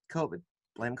freaking COVID.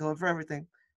 Blame COVID for everything.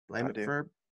 Blame it for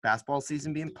basketball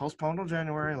season being postponed till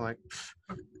January. Like,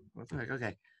 what the heck?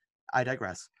 Okay, I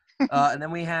digress. And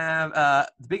then we have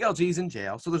the Big LG's in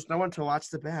jail, so there's no one to watch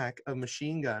the back of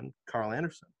Machine Gun Carl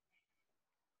Anderson.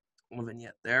 A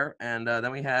vignette there, and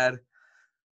then we had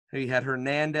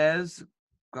Hernandez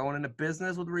going into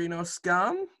business with Reno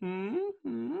Scum.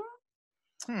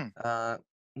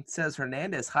 It says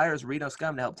Hernandez hires Reno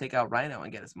Scum to help take out Rhino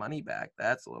and get his money back.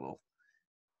 That's a little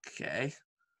okay.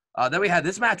 Then we had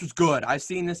this match was good. I've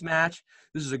seen this match.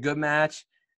 This is a good match.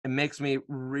 It makes me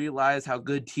realize how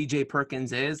good TJ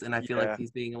Perkins is, and I feel like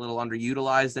he's being a little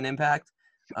underutilized in Impact.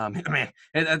 Man,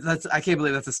 I can't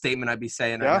believe that's a statement I'd be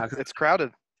saying right now. Yeah, it's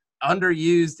crowded.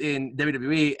 Underused in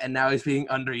WWE, and now he's being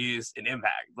underused in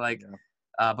Impact.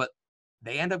 But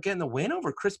they end up getting the win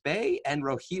over Chris Bay and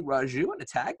Rohit Raju in a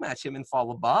tag match, him and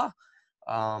Fallah Bahh.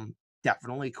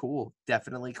 Definitely cool.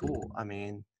 I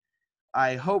mean,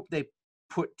 I hope they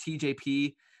put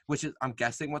TJP, which is, I'm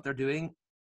guessing what they're doing,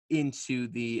 into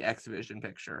the X Division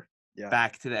picture. Yeah.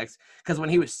 Back to the X, because when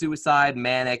he was Suicide,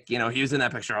 Manic, he was in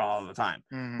that picture all the time.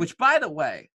 Mm-hmm. Which, by the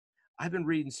way, I've been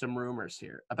reading some rumors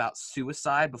here about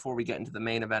Suicide before we get into the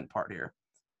main event part here.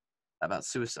 About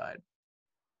Suicide.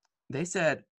 They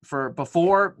said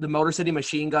before the Motor City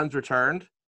Machine Guns returned,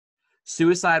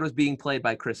 Suicide was being played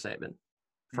by Chris Sabin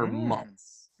for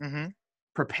months,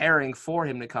 preparing for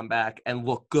him to come back and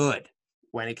look good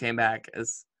when he came back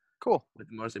as cool with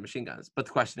the Motor City Machine Guns. But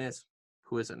the question is,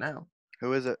 who is it now?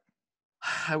 Who is it?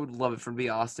 I would love it for it to be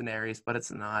Austin Aries, but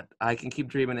it's not. I can keep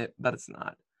dreaming it, but it's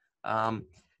not.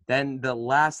 Then the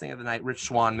last thing of the night, Rich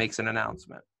Swann makes an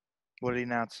announcement. What did he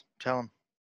announce? Tell him.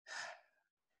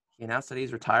 He announced that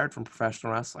he's retired from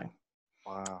professional wrestling.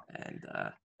 Wow.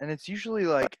 And it's usually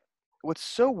what's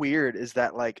so weird is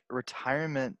that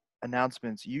retirement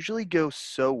announcements usually go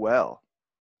so well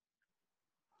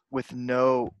with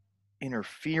no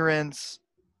interference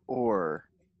or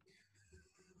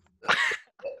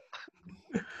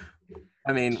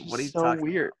I mean, what are you talking talking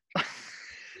weird. about?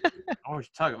 What are you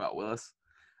talking about, Willis?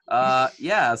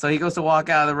 Yeah, so he goes to walk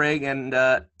out of the ring, and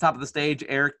top of the stage,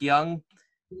 Eric Young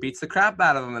beats the crap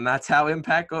out of him, and that's how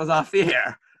Impact goes off the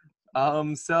air.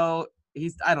 So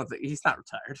I don't think he's not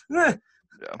retired. Yeah.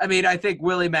 I mean, I think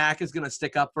Willie Mack is going to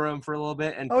stick up for him for a little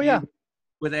bit and feud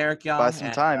with Eric Young. Buy some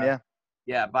time, yeah.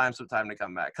 Yeah, buy him some time to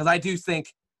come back. Because I do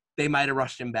think they might have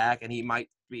rushed him back, and he might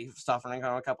be suffering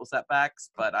from a couple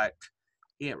setbacks. But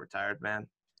he ain't retired, man.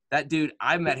 That dude,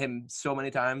 I met him so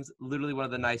many times. Literally one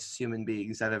of the nicest human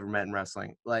beings I've ever met in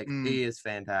wrestling. Like, he is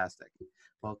fantastic.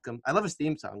 Welcome. I love his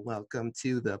theme song. Welcome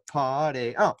to the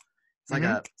party. Oh, it's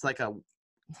like a.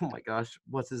 Oh my gosh,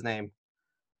 what's his name?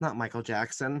 Not Michael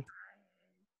Jackson.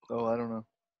 Oh, I don't know.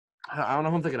 I don't know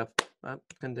who I'm thinking of.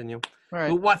 Continue. All right.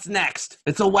 But what's next?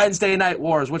 It's a Wednesday Night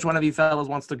Wars. Which one of you fellas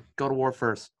wants to go to war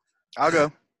first? I'll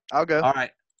go. All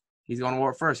right. He's going to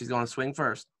war first. He's going to swing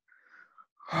first.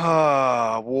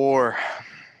 War.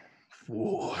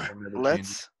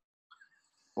 Let's.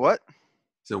 What?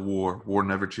 It's a war. War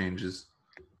never changes.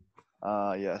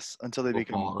 Yes. Until they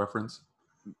become. Reference?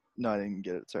 No, I didn't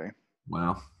get it. Sorry.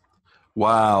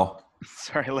 Wow.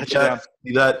 Sorry, I let you down.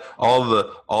 See that? All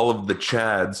of the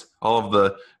Chads, all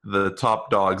of the top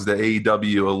dogs, the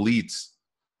AEW elites,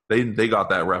 they got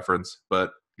that reference.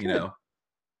 But the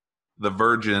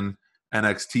Virgin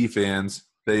NXT fans,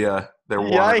 they're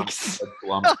yikes.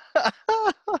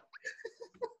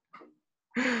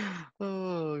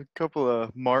 Oh, a couple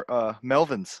of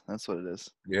Melvins. That's what it is.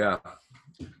 Yeah,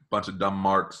 bunch of dumb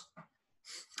marks.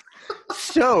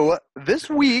 So this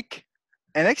week,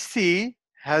 NXT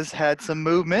has had some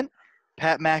movement.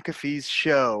 Pat McAfee's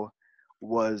show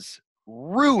was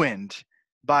ruined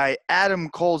by Adam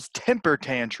Cole's temper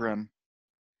tantrum,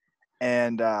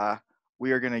 and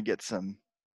we are going to get some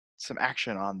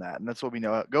action on that. And that's what we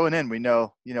know. Going in, we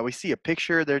know, we see a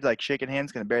picture. They're like shaking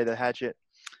hands, going to bury the hatchet.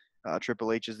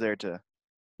 Triple H is there to,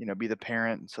 be the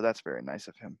parent. So that's very nice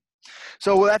of him.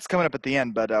 So that's coming up at the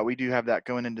end, but we do have that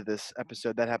going into this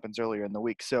episode. That happens earlier in the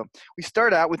week. So we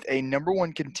start out with a number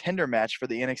one contender match for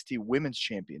the NXT Women's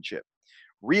Championship.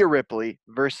 Rhea Ripley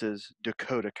versus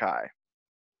Dakota Kai.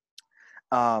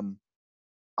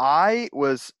 I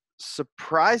was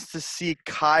surprised to see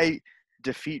Kai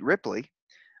defeat Ripley,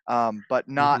 but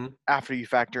not after you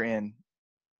factor in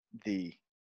the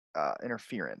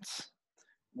interference.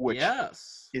 Which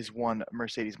is one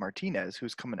Mercedes Martinez,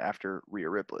 who's coming after Rhea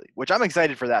Ripley, which I'm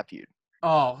excited for that feud.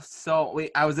 Oh, so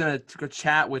I was in a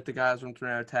chat with the guys from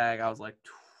Tornado Tag. I was like,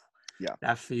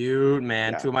 that feud,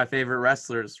 man. Yeah. Two of my favorite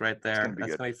wrestlers right there.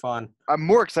 That's going to be fun. I'm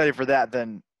more excited for that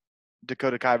than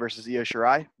Dakota Kai versus Io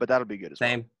Shirai, but that'll be good as well.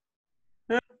 Same.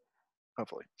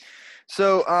 Hopefully.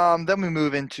 So then we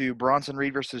move into Bronson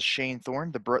Reed versus Shane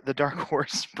Thorne, the Dark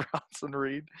Horse Bronson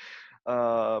Reed.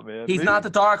 Man. He's not the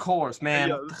Dark Horse, man.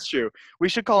 Yeah, that's true. We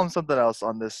should call him something else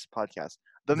on this podcast.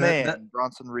 The man,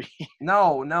 Bronson Reed.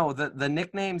 No, the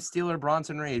nickname Stealer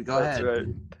Bronson Reed. Go ahead. Right.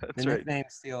 That's right. Nickname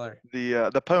Stealer.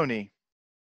 The pony.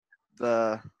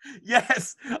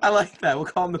 Yes, I like that. We'll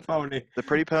call him the pony. The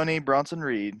pretty pony, Bronson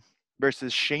Reed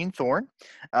versus Shane Thorne.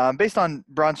 Based on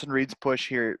Bronson Reed's push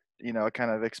here, I kind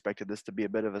of expected this to be a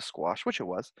bit of a squash, which it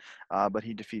was. But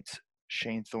he defeats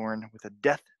Shane Thorne with a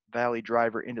Death Valley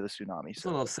driver into the tsunami. So.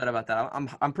 I'm a little upset about that.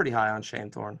 I'm pretty high on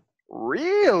Shane Thorne.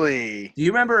 Really? Do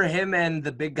you remember him and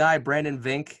the big guy Brandon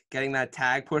Vink getting that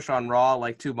tag push on Raw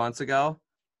like 2 months ago?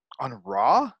 On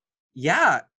Raw?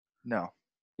 Yeah. No.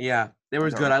 Yeah, it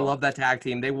was good. I love that tag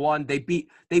team. They won. They beat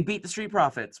the Street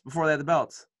Profits before they had the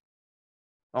belts.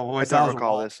 Oh, I don't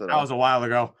recall this at all. That was a while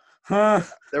ago.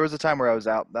 There was a time where I was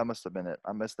out. That must have been it.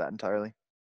 I missed that entirely.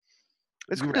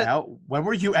 You were out? When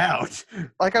were you out?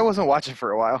 Like I wasn't watching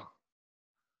for a while.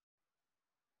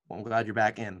 Well, I'm glad you're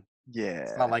back in. Yeah.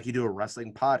 It's not like you do a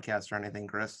wrestling podcast or anything,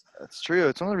 Chris. That's true.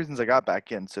 It's one of the reasons I got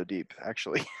back in so deep,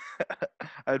 actually.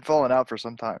 I had fallen out for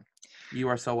some time. You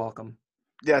are so welcome.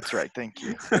 That's right. Thank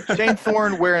you. Shane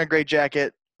Thorne wearing a great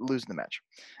jacket, losing the match.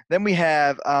 Then we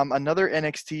have another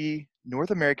NXT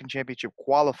North American Championship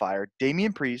qualifier,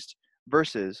 Damian Priest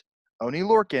versus Oney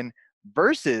Lorcan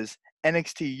versus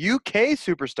NXT UK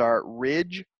superstar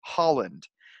Ridge Holland.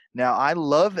 Now, I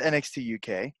love NXT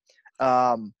UK,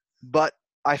 but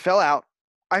I fell out.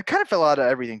 I kind of fell out of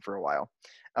everything for a while,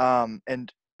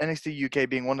 and NXT UK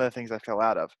being one of the things I fell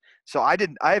out of. So I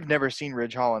have never seen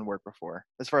Ridge Holland work before,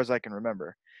 as far as I can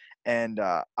remember, and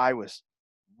I was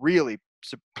really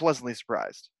pleasantly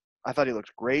surprised. I thought he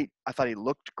looked great.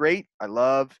 I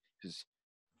love his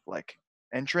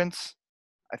entrance.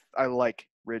 I like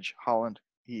Ridge Holland.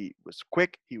 He was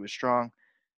quick. He was strong.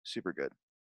 Super good.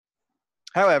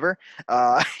 However,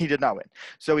 he did not win.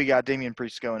 So we got Damian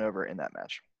Priest going over in that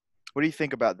match. What do you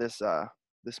think about this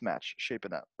this match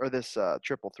shaping up, or this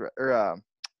triple threat, or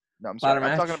no, I'm Ladder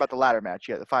sorry, I'm talking match? about the ladder match.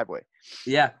 Yeah, the 5-way.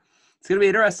 Yeah, it's gonna be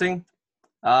interesting.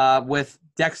 With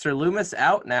Dexter Lumis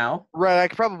out now. Right, I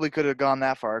probably could have gone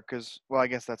that far because, well, I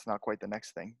guess that's not quite the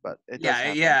next thing, but it does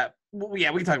happen. Yeah. Well,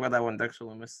 yeah, we can talk about that one, Dexter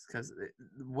Lumis, because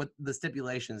what the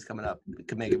stipulations coming up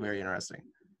could make it very interesting.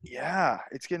 Yeah,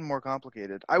 it's getting more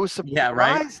complicated. I was surprised. Yeah,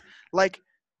 right? Like,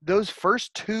 those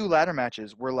first 2 ladder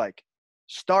matches were, like,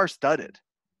 star-studded.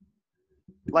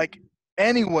 Like,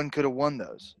 anyone could have won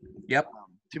those. Yep.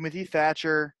 Timothy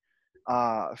Thatcher,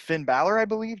 Finn Balor, I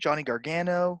believe, Johnny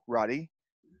Gargano, Roddy,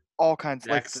 all kinds.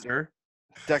 Dexter.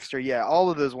 Dexter, yeah, all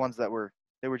of those ones that were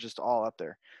just all up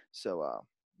there. So I'm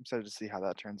excited to see how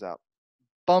that turns out.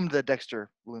 Bummed that Dexter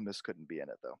Lumis couldn't be in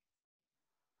it though.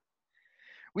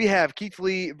 We have Keith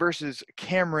Lee versus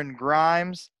Cameron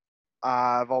Grimes.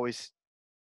 I've always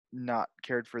not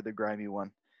cared for the grimy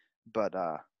one, but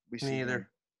we see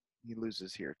he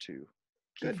loses here to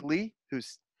Keith Lee,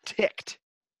 who's ticked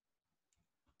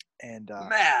and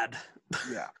mad.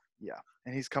 Yeah,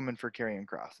 and he's coming for Karrion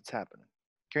Kross. It's happening.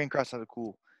 Karrion Kross had a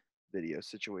cool video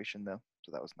situation though,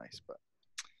 so that was nice, but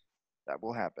that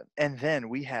will happen. And then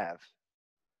we have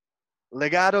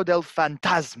Legado del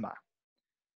Fantasma,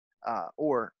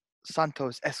 or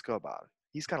Santos Escobar.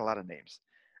 He's got a lot of names.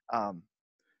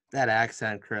 That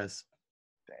accent, Chris.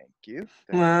 Thank you.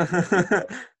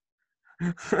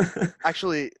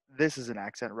 Actually, this is an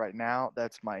accent right now.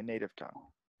 That's my native tongue.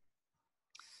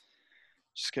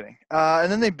 Just kidding.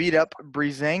 And then they beat up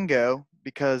Breezango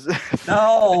because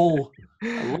no,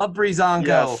 I love Breezango.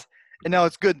 Yes. And no,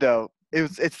 it's good though.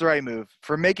 It's the right move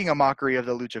for making a mockery of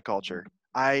the lucha culture.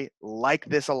 I like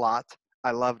this a lot.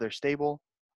 I love their stable.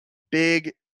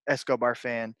 Big Escobar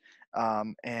fan,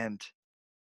 and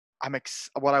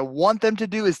what I want them to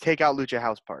do is take out Lucha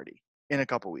House Party in a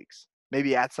couple weeks,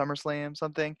 maybe at SummerSlam,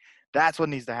 something. That's what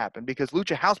needs to happen because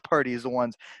Lucha House Party is the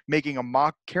ones making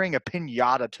carrying a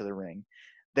piñata to the ring.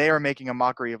 They are making a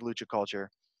mockery of lucha culture.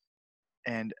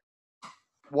 And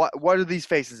what are these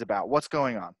faces about? What's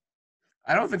going on?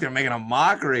 I don't think they're making a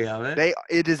mockery of it.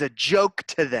 It is a joke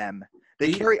to them.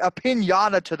 They carry a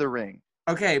piñata to the ring.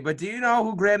 Okay, but do you know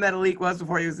who Grand Metalik was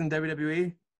before he was in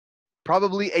WWE?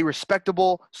 Probably a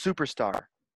respectable superstar,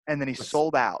 and then he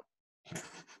sold out.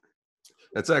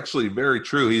 That's actually very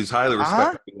true. He's highly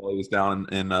respected while he was down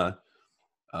in where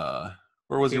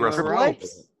was he wrestling?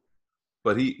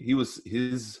 But he was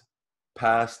his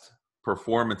past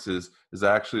performances is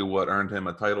actually what earned him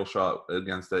a title shot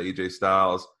against AJ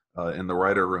Styles in the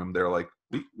writer room. They're like,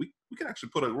 we can actually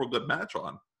put a real good match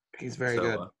on. He's very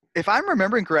good. If I'm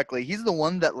remembering correctly, he's the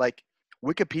one that like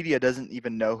Wikipedia doesn't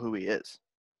even know who he is.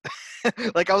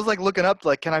 Like I was like looking up,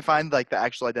 like, can I find like the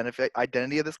actual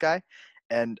identity of this guy?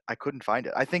 And I couldn't find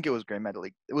it. I think it was Grand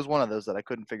Metalik. It was one of those that I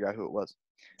couldn't figure out who it was.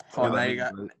 Oh, now you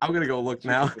got. I'm gonna go look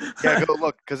now. Yeah, go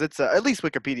look because it's at least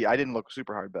Wikipedia. I didn't look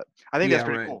super hard, but I think that's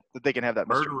pretty cool that they can have that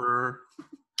murderer.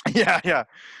 Yeah.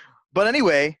 But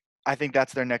anyway, I think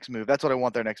that's their next move. That's what I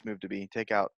want their next move to be: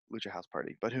 take out Lucha House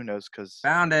Party. But who knows? Because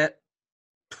found it.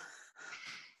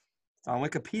 It's on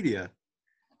Wikipedia.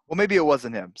 Well, maybe it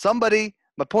wasn't him. Somebody.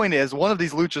 My point is, one of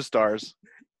these lucha stars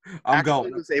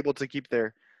was able to keep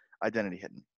their identity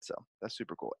hidden. So that's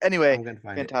super cool. Anyway,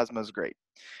 Phantasma is great.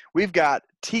 We've got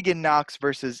Tegan Knox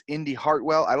versus Indy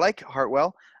Hartwell. I like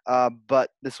Hartwell, but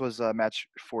this was a match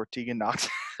for Tegan Knox.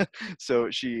 So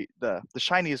the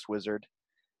shiniest wizard,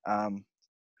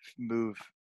 move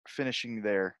finishing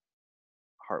their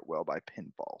Hartwell by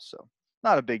pinfall. So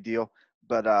not a big deal,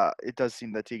 but it does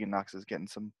seem that Tegan Knox is getting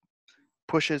some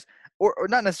pushes, or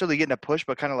not necessarily getting a push,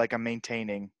 but kind of like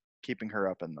a keeping her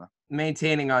up in the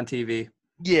maintaining on TV.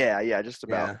 Yeah, just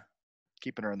about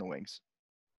keeping her in the wings.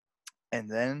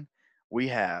 And then we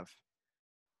have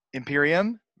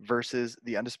Imperium versus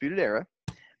the Undisputed Era.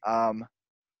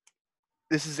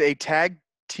 This is a tag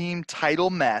team title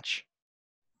match.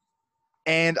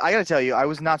 And I got to tell you, I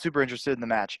was not super interested in the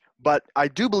match, but I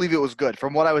do believe it was good.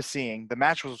 From what I was seeing, the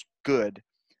match was good,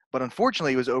 but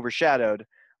unfortunately it was overshadowed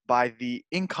by the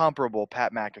incomparable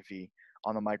Pat McAfee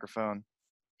on the microphone.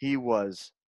 He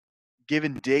was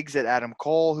giving digs at Adam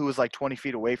Cole, who was like 20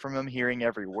 feet away from him, hearing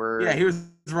every word. Yeah, he was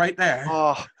right there.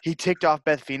 Oh, he ticked off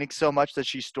Beth Phoenix so much that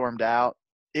she stormed out.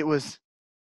 It was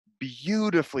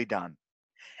beautifully done.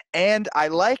 And I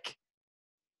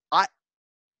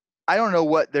don't know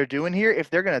what they're doing here, if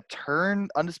they're going to turn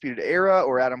Undisputed Era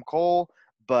or Adam Cole,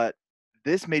 but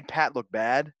this made Pat look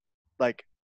bad. Like,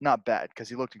 not bad because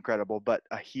he looked incredible, but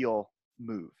a heel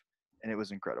move, and it was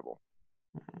incredible.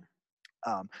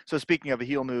 So speaking of a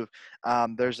heel move,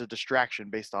 there's a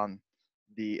distraction based on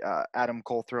the Adam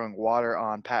Cole throwing water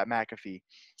on Pat McAfee,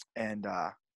 and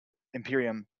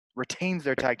Imperium retains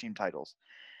their tag team titles.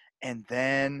 And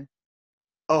then,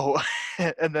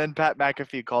 and then Pat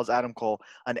McAfee calls Adam Cole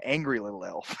an angry little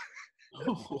elf.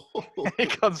 He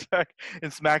comes back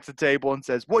and smacks the table and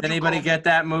says, "What?" Did anybody get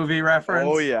that movie reference?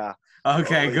 Oh yeah.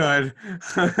 Okay, good.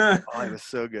 Oh, it was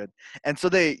so good. And so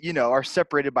they, are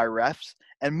separated by refs,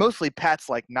 and mostly Pat's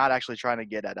like not actually trying to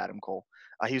get at Adam Cole.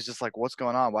 He was just like, "What's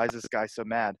going on? Why is this guy so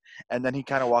mad?" And then he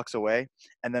kind of walks away,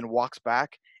 and then walks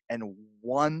back, and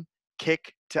one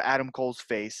kick to Adam Cole's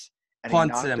face, and he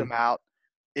knocked him out,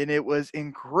 and it was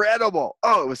incredible.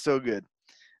 Oh, it was so good.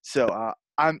 So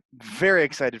I'm very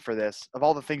excited for this. Of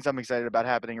all the things I'm excited about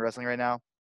happening in wrestling right now,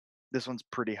 this one's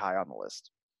pretty high on the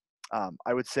list.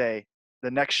 I would say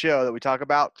the next show that we talk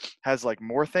about has like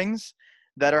more things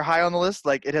that are high on the list.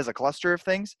 Like it has a cluster of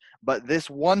things, but this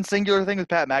one singular thing with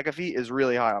Pat McAfee is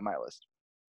really high on my list.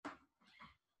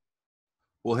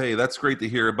 Well, hey, that's great to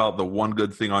hear about the one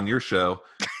good thing on your show.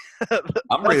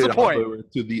 I'm ready to hop over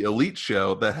to the Elite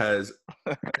show that has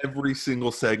every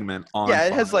single segment on. Yeah,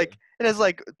 it has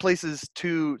like places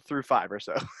 2 through 5 or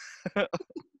so.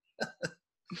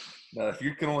 Now, if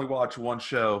you can only watch one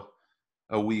show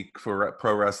a week for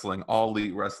pro wrestling, All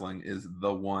Elite Wrestling is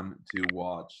the one to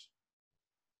watch.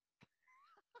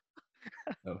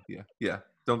 Oh yeah.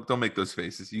 Don't make those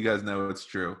faces. You guys know it's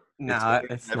true. Nah,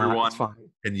 it's everyone, not. It's fine.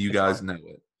 And you guys know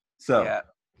it. So yeah,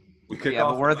 we kick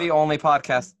off. But we're the only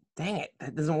podcast. Dang it,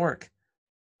 that doesn't work.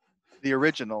 The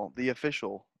original, the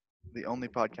official, the only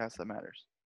podcast that matters.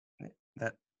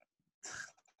 That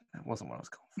wasn't what I was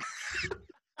going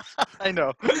for. I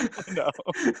know.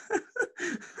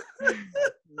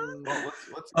 Well,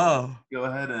 let's go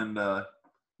ahead and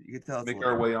you can tell make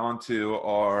our way on to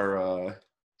our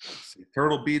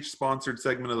Turtle Beach sponsored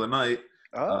segment of the night.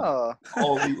 All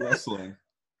Elite Wrestling.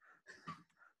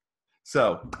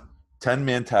 So,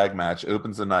 10-man tag match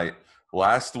opens the night.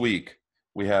 Last week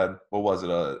we had, what was it,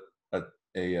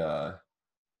 a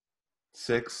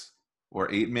 6 or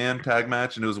 8-man tag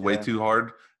match, and it was way too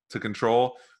hard to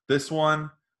control. This one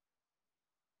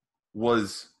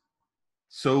was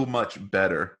so much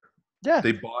better. Yeah,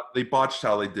 they botched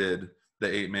how they did the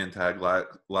 8-man tag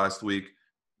last week.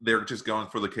 They're just going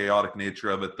for the chaotic nature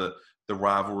of it, the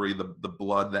rivalry, the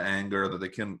blood, the anger, that they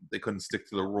couldn't stick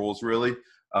to the rules really.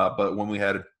 But when we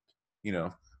had,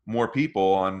 more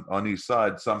people on each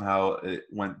side, somehow it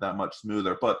went that much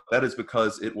smoother. But that is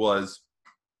because it was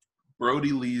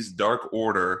Brody Lee's Dark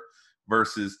Order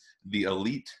versus the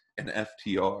Elite and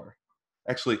FTR.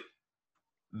 Actually,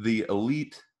 the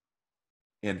Elite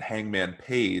and Hangman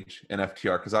Page and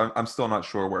FTR, because I'm still not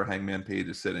sure where Hangman Page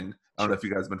is sitting. I don't know if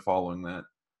you guys have been following that.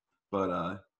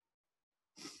 But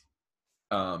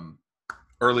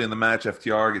early in the match,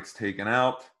 FTR gets taken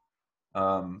out.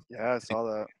 Yeah, I saw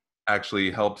that. Actually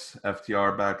helps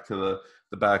FTR back to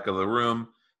the back of the room.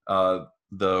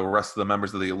 The rest of the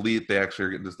members of the Elite, they actually are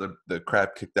getting just the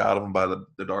crap kicked out of them by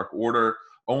the Dark Order.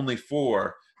 Only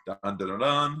for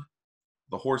the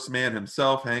Horseman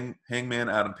himself, Hangman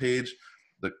Adam Page,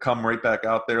 that come right back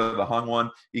out there, the hung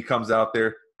one. He comes out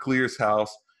there, clears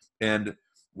house. And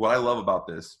what I love about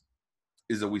this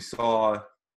is that we saw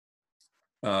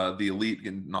the Elite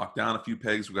getting knocked down a few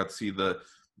pegs. We got to see the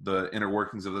inner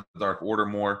workings of the Dark Order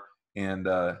more. And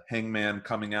Hangman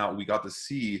coming out, we got to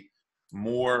see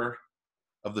more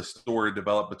of the story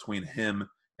develop between him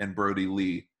and Brody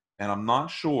Lee. And I'm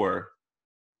not sure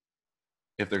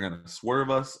if they're going to swerve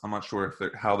us. I'm not sure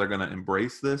how they're going to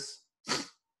embrace this.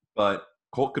 But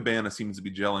Colt Cabana seems to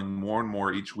be gelling more and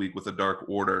more each week with the Dark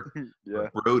Order. Yeah.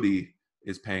 Brody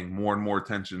is paying more and more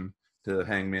attention to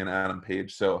Hangman Adam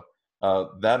Page. So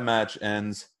that match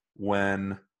ends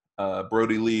when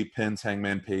Brody Lee pins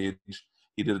Hangman Page.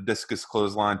 He did a discus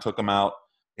clothesline, took him out,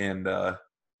 and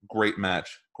great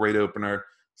match. Great opener,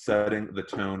 setting the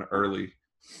tone early.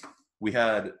 We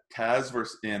had Taz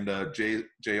and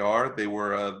JR. They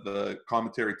were the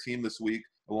commentary team this week,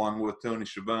 along with Tony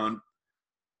Schiavone.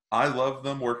 I love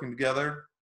them working together,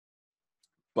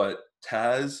 but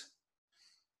Taz,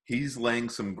 he's laying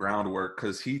some groundwork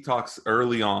because he talks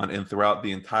early on and throughout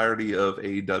the entirety of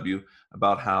AEW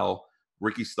about how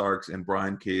Ricky Starks and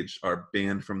Brian Cage are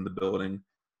banned from the building.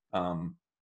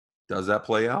 Does that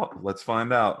play out? Let's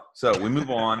find out. So we move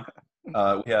on.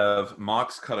 We have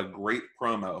Mox cut a great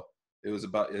promo. It was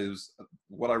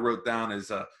what I wrote down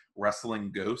is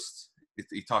wrestling ghosts.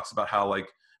 He talks about how, like,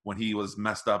 when he was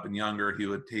messed up and younger, he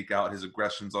would take out his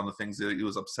aggressions on the things that he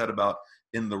was upset about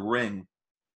in the ring.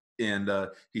 And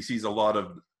he sees a lot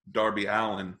of Darby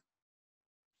Allin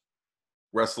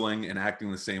wrestling and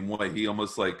acting the same way. He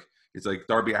almost, like, it's like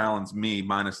Darby Allin's me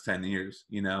minus 10 years,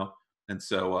 you know? And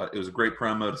so it was a great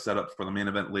promo to set up for the main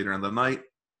event later in the night.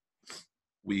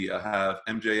 We have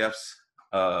MJF's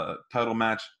title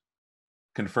match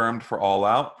confirmed for All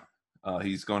Out.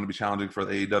 He's going to be challenging for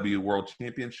the AEW World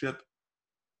Championship.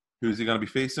 Who's he going to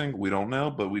be facing? We don't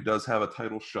know, but we does have a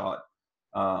title shot.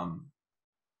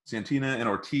 Santina and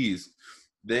Ortiz,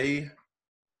 they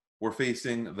were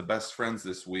facing the Best Friends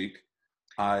this week.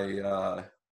 I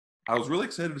was really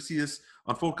excited to see this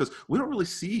unfold because we don't really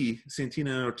see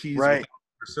Santina and Ortiz right. without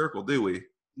their circle, do we?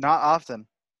 Not often.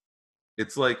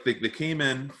 It's like they came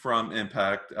in from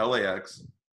Impact, LAX,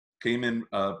 came in,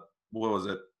 what was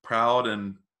it? Proud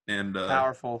and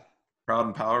Powerful. Proud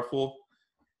and Powerful.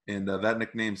 And that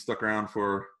nickname stuck around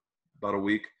for about a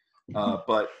week.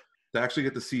 But to actually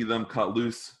get to see them cut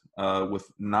loose with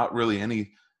not really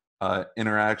any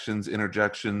interactions,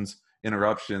 interjections,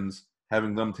 interruptions,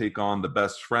 having them take on the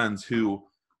Best Friends, who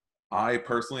I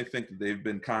personally think that they've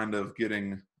been kind of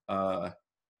getting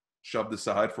shoved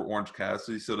aside for Orange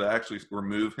Cassidy. So to actually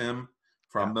remove him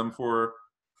from them for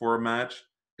a match,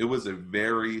 it was a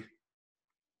very,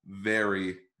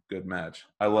 very good match.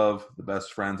 I love the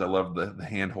Best Friends. I love the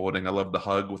hand holding. I love the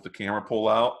hug with the camera pull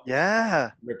out.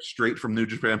 Yeah. Straight from New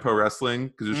Japan Pro Wrestling,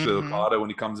 because Kazuchika Okada, when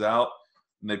he comes out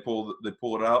and they pull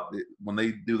it out, when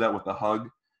they do that with the hug,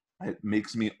 it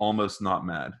makes me almost not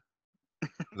mad.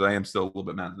 Because I am still a little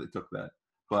bit mad that they took that.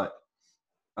 But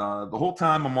the whole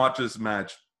time I'm watching this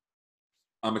match,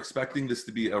 I'm expecting this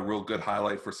to be a real good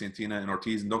highlight for Santina and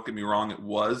Ortiz. And don't get me wrong, it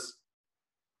was.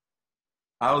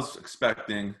 I was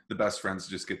expecting the Best Friends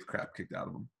to just get the crap kicked out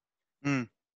of them.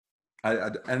 I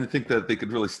didn't think that they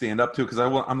could really stand up to it because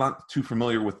I'm not too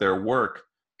familiar with their work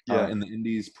in the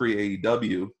Indies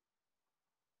pre-AEW.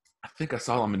 I think I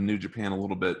saw them in New Japan a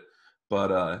little bit, but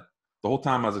the whole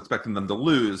time I was expecting them to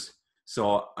lose.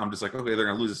 So I'm just like, okay, they're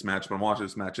going to lose this match, but I'm watching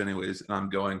this match anyways. And I'm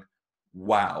going,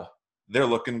 wow, they're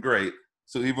looking great.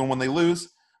 So even when they lose,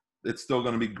 it's still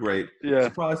going to be great. Yeah.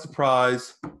 Surprise,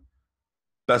 surprise.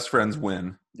 Best Friends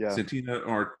win. Yeah. Santina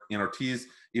and Ortiz,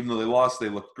 even though they lost, they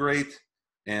looked great.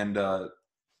 And the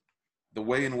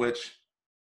way in which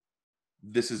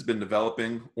this has been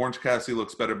developing, Orange Cassidy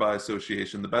looks better by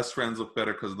association. The Best Friends look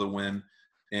better because of the win.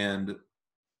 And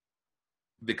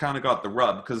they kind of got the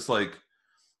rub because it's like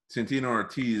Santino and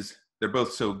Ortiz, they're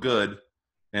both so good.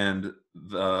 And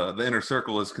the Inner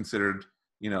Circle is considered,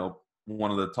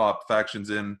 one of the top factions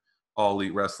in All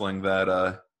Elite Wrestling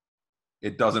that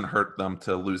it doesn't hurt them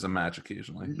to lose a match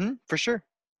occasionally. Mm-hmm, for sure.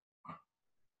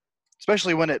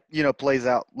 Especially when it, plays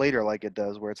out later like it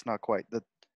does, where it's not quite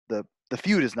the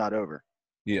feud is not over.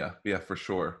 Yeah, for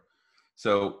sure.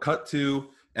 So cut to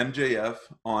MJF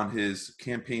on his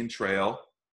campaign trail.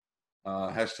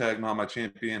 Hashtag not my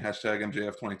champion, hashtag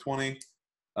MJF 2020.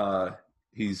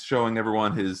 He's showing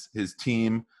everyone his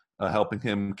team helping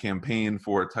him campaign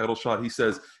for a title shot. He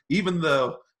says, even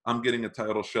though I'm getting a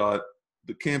title shot,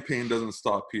 the campaign doesn't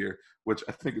stop here, which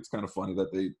I think it's kind of funny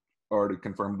that they already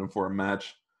confirmed him for a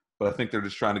match. But I think they're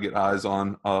just trying to get eyes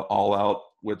on All Out,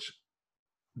 which,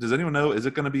 does anyone know, is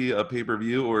it going to be a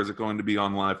pay-per-view or is it going to be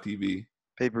on live TV?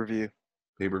 Pay-per-view.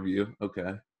 Pay-per-view,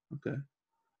 okay.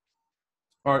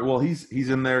 All right, well, he's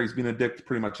in there. He's being a dick to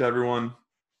pretty much everyone.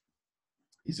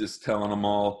 He's just telling them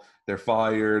all, they're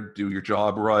fired, do your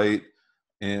job right.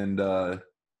 And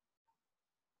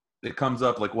it comes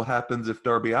up like, what happens if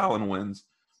Darby Allin wins?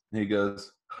 And he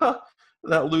goes,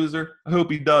 that loser, I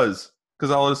hope he does, because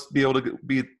I'll just be able to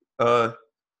beat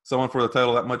someone for the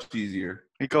title that much easier.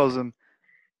 He calls him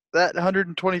that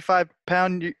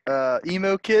 125-pound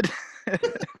emo kid.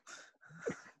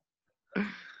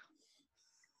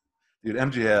 Dude,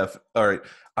 MJF, all right,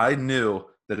 I knew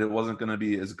that it wasn't going to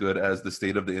be as good as the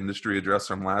State of the Industry address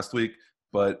from last week,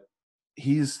 but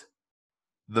he's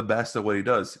the best at what he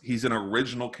does. He's an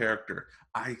original character.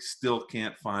 I still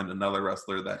can't find another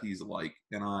wrestler that he's like,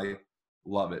 and I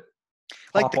love it.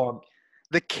 Like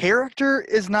the character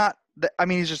is not –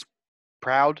 he's just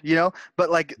proud, but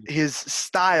like his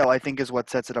style, I think, is what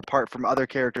sets it apart from other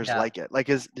characters like it, like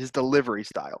his delivery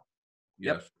style.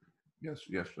 Yes.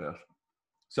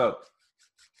 So,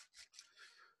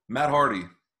 Matt Hardy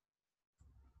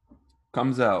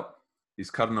comes out. He's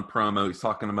cutting a promo. He's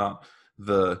talking about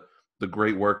the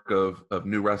great work of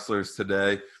new wrestlers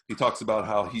today. He talks about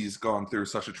how he's gone through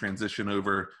such a transition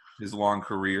over his long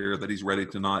career that he's ready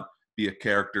to not be a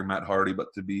character Matt Hardy,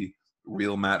 but to be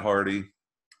real Matt Hardy.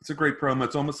 It's a great promo.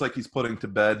 It's almost like he's putting to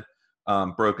bed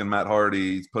broken Matt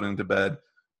Hardy. He's putting to bed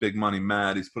Big Money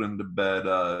Matt. He's putting to bed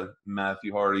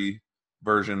Matthew Hardy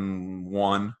version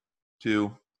 1,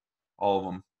 2, all of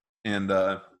them.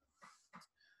 And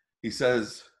he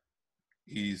says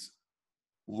he's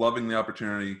loving the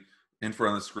opportunity in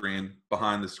front of the screen,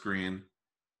 behind the screen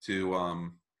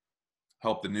to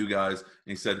help the new guys. And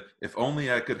he said, if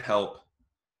only I could help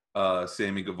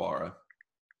Sammy Guevara.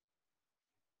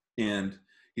 And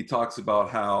he talks about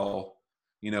how,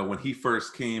 when he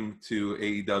first came to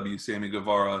AEW, Sammy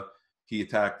Guevara, he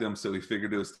attacked him, so he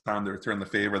figured it was time to return the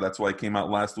favor. That's why he came out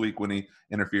last week when he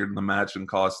interfered in the match and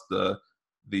cost the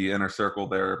Inner Circle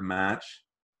their match.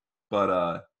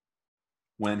 But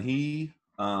when he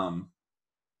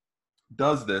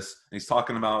does this, and he's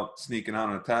talking about sneaking out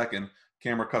and attacking,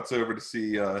 camera cuts over to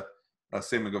see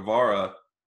Sammy Guevara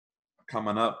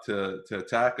coming up to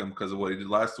attack him because of what he did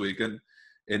last week. And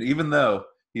even though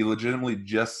he legitimately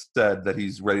just said that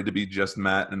he's ready to be just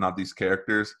Matt and not these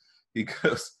characters, he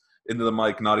goes into the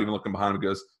mic, not even looking behind him,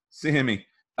 goes, Sammy,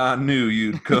 I knew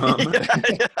you'd come.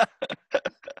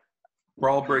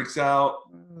 Brawl breaks out.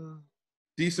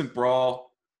 Decent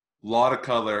brawl. Lot of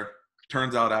color.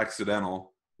 Turns out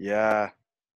accidental. Yeah.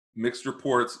 Mixed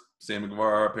reports. Sammy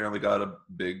Guevara apparently got a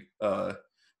big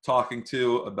talking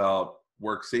to about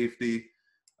work safety.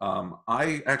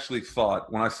 I actually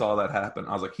thought when I saw that happen,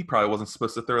 I was like, he probably wasn't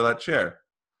supposed to throw that chair.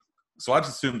 So I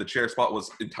just assumed the chair spot was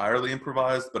entirely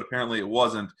improvised, but apparently it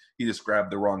wasn't. He just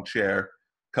grabbed the wrong chair,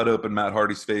 cut open Matt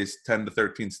Hardy's face, 10 to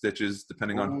 13 stitches,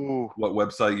 depending on what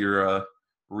website you're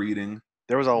reading.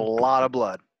 There was a lot of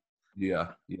blood. Yeah.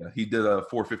 He did a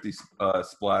 450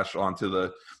 splash onto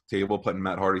the table, putting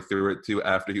Matt Hardy through it, too,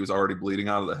 after he was already bleeding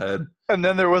out of the head. And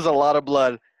then there was a lot of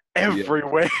blood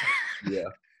everywhere. Yeah.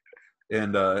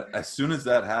 And as soon as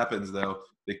that happens, though,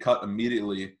 they cut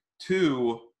immediately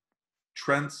to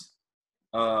Trent's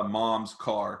mom's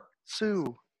car.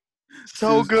 Sue.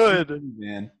 So good.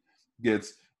 Man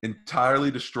gets entirely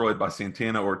destroyed by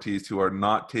Santana Ortiz, who are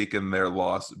not taking their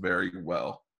loss very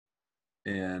well.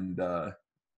 And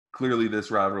clearly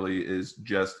this rivalry is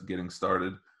just getting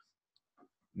started.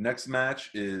 Next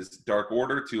match is Dark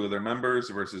Order, 2 of their members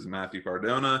versus Matthew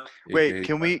Cardona. Wait,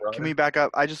 can we back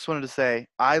up? I just wanted to say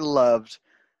I loved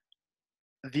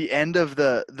the end of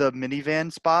the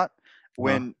minivan spot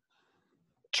when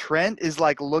Trent is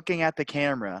like looking at the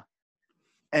camera,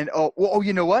 and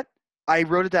you know what? I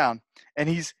wrote it down, and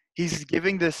he's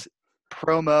giving this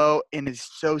promo, and it's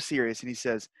so serious, and he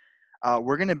says,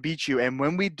 "We're gonna beat you, and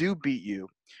when we do beat you,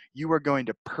 you are going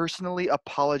to personally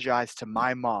apologize to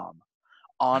my mom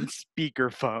on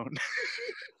speakerphone."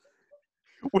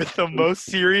 With the most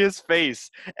serious face,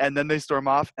 and then they storm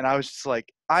off, and I was just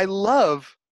like, I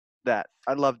love that.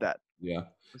 Yeah.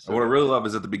 So what I really love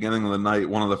is at the beginning of the night,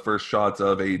 one of the first shots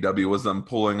of AEW was them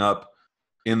pulling up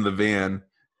in the van,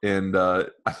 and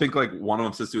I think like one of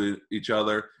them says to each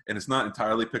other, and it's not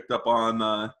entirely picked up on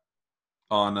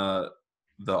the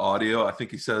audio. I think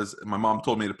he says, "My mom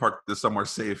told me to park this somewhere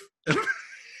safe." And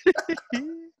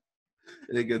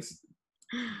it gets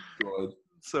good.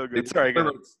 So good. Sorry,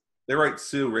 guys. They write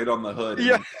Sue right on the hood.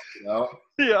 Yeah.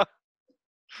 Yeah.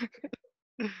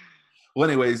 Well,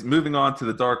 anyways, moving on to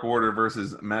the Dark Order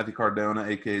versus Matthew Cardona,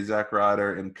 a.k.a. Zack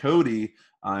Ryder, and Cody.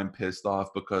 I'm pissed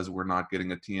off because we're not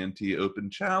getting a TNT Open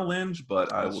Challenge,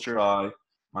 but I will try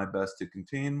my best to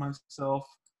contain myself.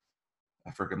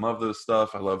 I freaking love those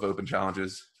stuff. I love Open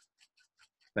Challenges.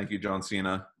 Thank you, John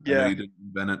Cena. Yeah. I know you didn't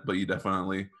invent it, but you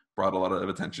definitely brought a lot of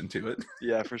attention to it.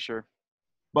 Yeah, for sure.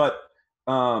 But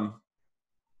I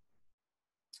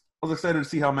was excited to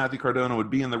see how Matthew Cardona would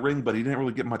be in the ring, but he didn't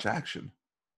really get much action.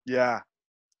 Yeah.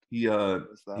 He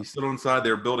stood on side.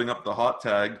 They were building up the hot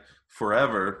tag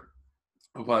forever.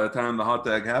 By the time the hot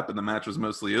tag happened, the match was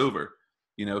mostly over.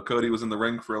 Cody was in the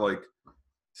ring for like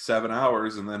 7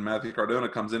 hours, and then Matthew Cardona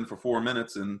comes in for 4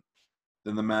 minutes, and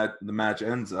then the match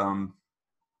ends.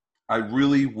 I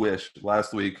really wished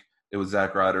last week it was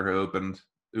Zack Ryder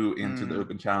who entered the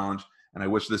Open Challenge, and I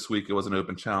wish this week it was an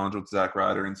Open Challenge with Zack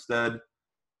Ryder instead.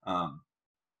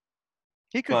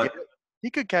 He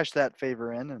could cash that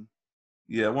favor in, and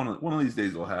yeah, one of these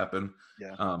days will happen.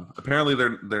 Yeah. Apparently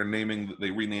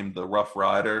they renamed the Rough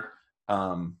Rider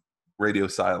Radio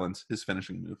Silence his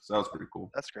finishing move. So that was pretty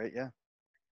cool. That's great, yeah.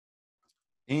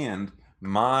 And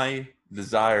my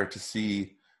desire to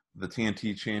see the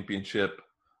TNT Championship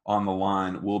on the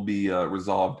line will be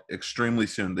resolved extremely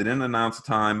soon. They didn't announce a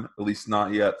time, at least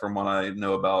not yet from what I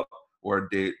know about, or a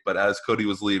date. But as Cody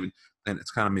was leaving, and it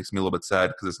kind of makes me a little bit sad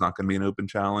because it's not going to be an Open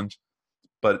Challenge.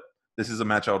 But this is a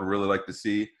match I would really like to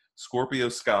see. Scorpio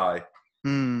Sky.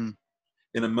 In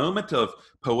a moment of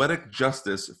poetic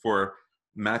justice for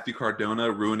Matthew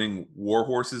Cardona ruining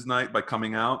Warhorse's night by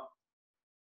coming out,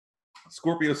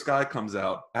 Scorpio Sky comes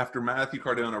out after Matthew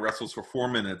Cardona wrestles for 4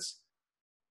 minutes.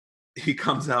 He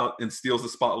comes out and steals the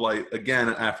spotlight again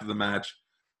after the match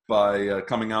by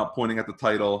coming out, pointing at the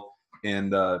title,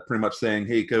 and pretty much saying,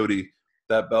 "Hey, Cody,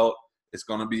 that belt is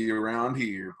going to be around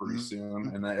here pretty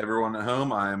soon." And everyone at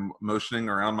home, I'm motioning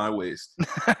around my waist.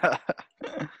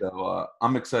 So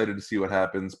I'm excited to see what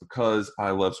happens because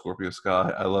I love Scorpio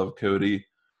Sky. I love Cody.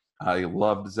 I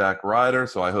loved Zack Ryder,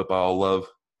 so I hope I'll love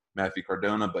Matthew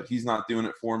Cardona, but he's not doing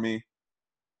it for me.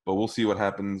 But we'll see what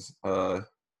happens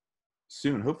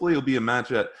soon. Hopefully it'll be a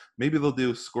match at – maybe they'll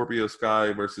do Scorpio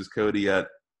Sky versus Cody at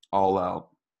All Out.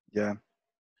 Yeah.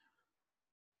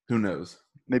 Who knows?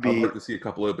 Maybe I'd like to see a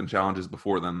couple open challenges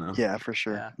before then, though. Yeah, for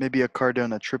sure. Yeah. Maybe a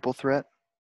Cardona triple threat.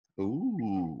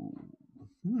 Ooh.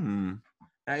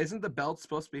 Now, isn't the belt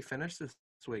supposed to be finished this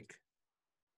week?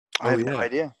 I have no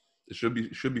idea. It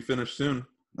should be finished soon.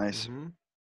 Nice.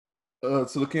 Mm-hmm.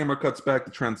 So the camera cuts back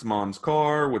to Trent's mom's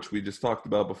car, which we just talked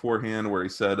about beforehand, where he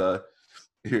said,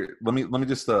 "Here, let me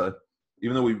just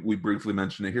even though we briefly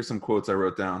mentioned it, here's some quotes I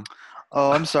wrote down."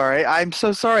 Oh, I'm sorry. I'm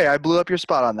so sorry. I blew up your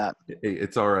spot on that. Hey,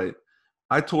 it's all right.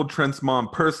 I told Trent's mom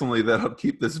personally that I'll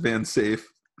keep this van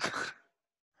safe.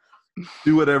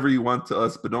 Do whatever you want to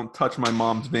us, but don't touch my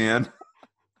mom's van.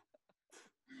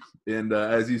 And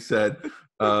as you said,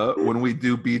 when we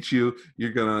do beat you,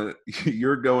 you're going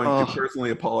to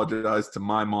personally apologize to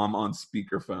my mom on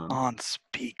speakerphone. On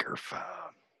speakerphone.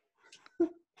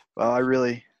 Well, I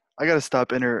got to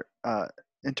stop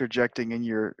interjecting in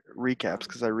your recaps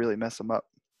because I really mess them up.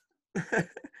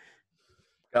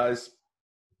 Guys,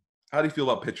 how do you feel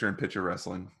about picture-in-picture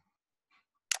wrestling?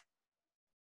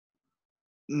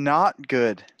 Not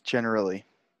good, generally.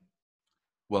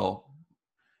 Well,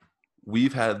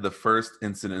 we've had the first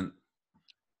incident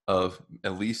of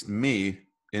at least me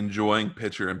enjoying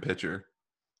picture-in-picture.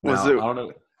 Now, I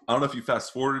don't know if you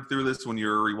fast-forwarded through this when you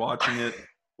were rewatching it,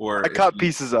 or I caught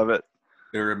pieces of it.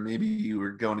 Or maybe you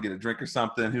were going to get a drink or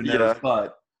something. Who knows? Yeah.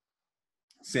 But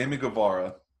Sammy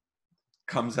Guevara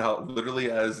comes out literally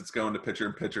as it's going to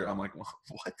picture-in-picture. I'm like,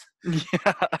 what?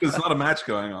 Yeah. There's not a match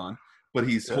going on, but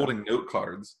he's holding note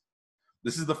cards.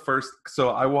 This is the first.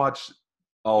 So I watch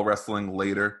all wrestling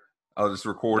later. I'll just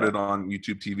record it on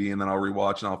YouTube TV, and then I'll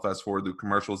rewatch, and I'll fast-forward through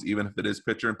commercials, even if it is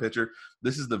picture-in-picture.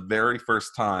 This is the very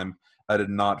first time I did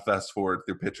not fast-forward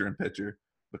through picture-in-picture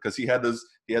because he had those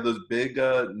big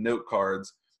note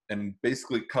cards and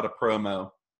basically cut a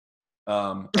promo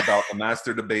about the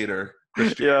master debater,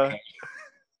 Christian,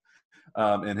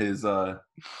 and his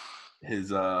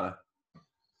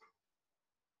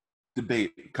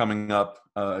debate coming up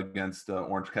against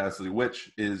Orange Cassidy, which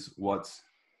is what's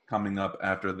coming up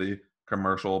after the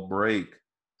commercial break.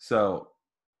 So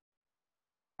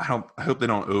I hope they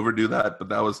don't overdo that, but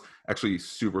that was actually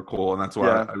super cool, and that's why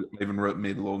I even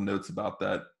made little notes about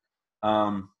that.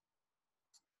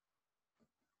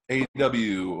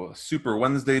 AEW Super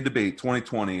Wednesday Debate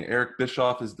 2020. Eric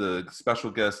Bischoff is the special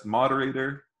guest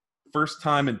moderator. First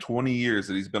time in 20 years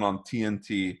that he's been on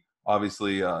TNT.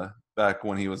 Obviously, back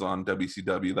when he was on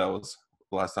WCW, that was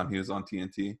the last time he was on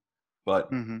TNT. But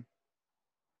I'm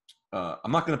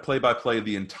not going to play-by-play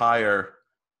the entire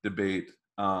debate.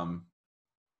 Not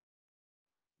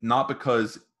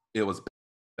because it was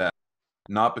bad.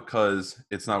 Not because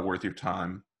it's not worth your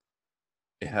time.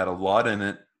 It had a lot in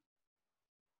it.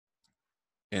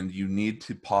 And you need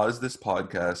to pause this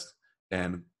podcast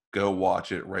and go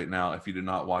watch it right now if you did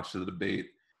not watch the debate.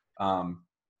 All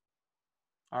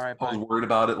right. I was worried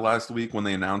about it last week when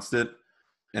they announced it,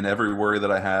 and every worry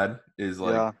that I had is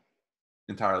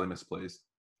entirely misplaced.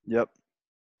 Yep.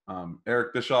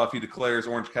 Eric Bischoff, he declares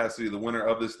Orange Cassidy the winner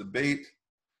of this debate,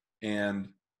 and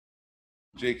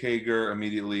Jake Hager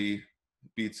immediately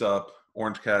beats up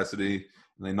Orange Cassidy,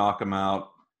 and they knock him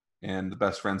out, and the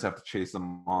best friends have to chase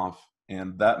them off.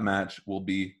 And that match will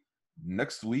be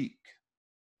next week.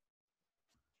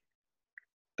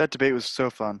 That debate was so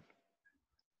fun.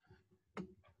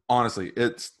 Honestly,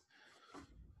 it's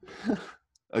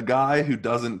a guy who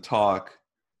doesn't talk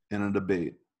in a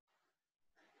debate.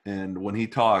 And when he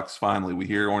talks, finally, we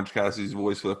hear Orange Cassidy's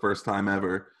voice for the first time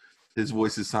ever. His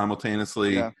voice is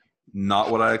simultaneously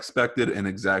not what I expected and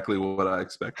exactly what I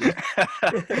expected.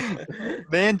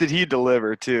 Man, did he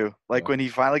deliver, too. Like, when he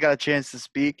finally got a chance to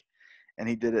speak, and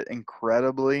he did it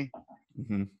incredibly.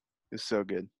 Mm-hmm. It was so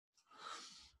good.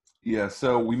 Yeah,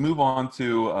 so we move on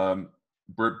to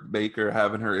Britt Baker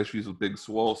having her issues with Big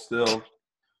Swole still.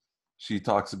 She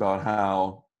talks about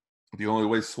how the only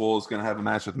way Swole is going to have a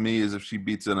match with me is if she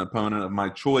beats an opponent of my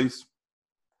choice.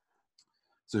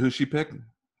 So who's she picking?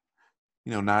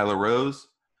 Nyla Rose.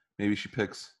 Maybe she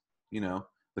picks, the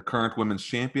current women's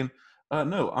champion.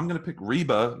 No, I'm going to pick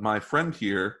Reba, my friend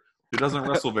here, who doesn't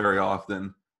wrestle very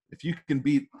often. If you can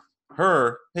beat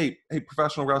her, hey,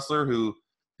 professional wrestler who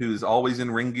who's always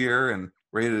in ring gear and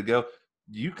ready to go.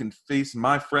 You can face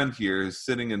my friend here who's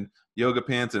sitting in yoga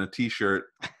pants and a t-shirt.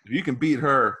 If you can beat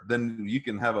her, then you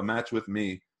can have a match with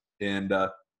me. And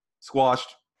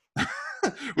squashed.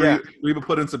 Yeah. Reba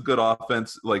put in some good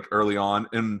offense like early on,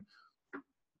 and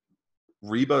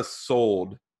Reba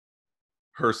sold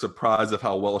her surprise of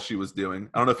how well she was doing.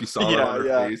 I don't know if you saw that on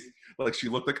her face. Like she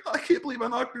looked like, oh, I can't believe I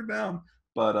knocked her down.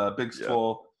 But Big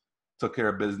Swole took care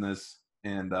of business,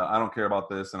 and I don't care about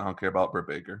this, and I don't care about Britt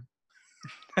Baker.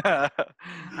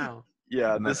 Wow.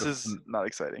 Yeah, this is not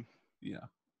exciting. Yeah.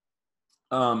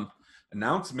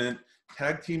 Announcement: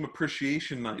 Tag Team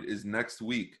Appreciation Night is next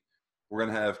week. We're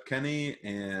gonna have Kenny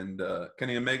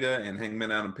Omega and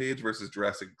Hangman Adam Page versus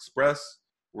Jurassic Express.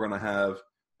 We're gonna have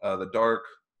the Dark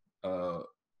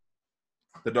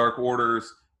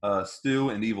Order's Stu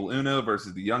and Evil Uno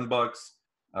versus the Young Bucks.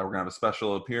 We're gonna have a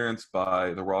special appearance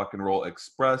by the Rock and Roll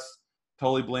Express,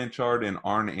 Tully Blanchard, and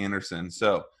Arn Anderson.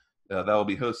 So that will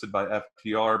be hosted by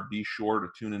FTR. Be sure to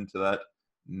tune into that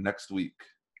next week.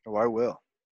 Oh, I will.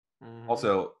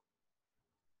 Also,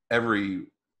 every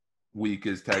week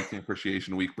is Tag Team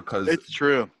Appreciation Week because it's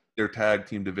true. Their tag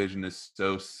team division is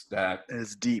so stacked.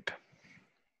 It's deep.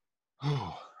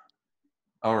 All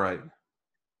right.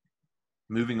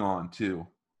 Moving on to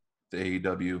the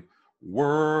AEW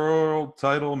World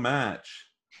Title match.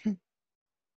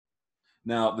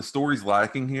 Now, the story's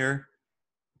lacking here.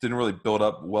 Didn't really build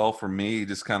up well for me.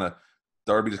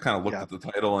 Darby just kind of looked at the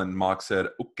title and Mox said,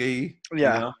 okay.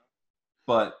 Yeah. You know?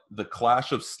 But the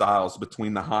clash of styles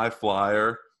between the High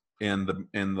Flyer and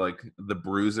the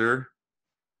Bruiser,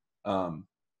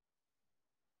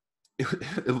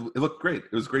 it looked great.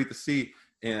 It was great to see.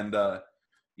 And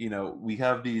we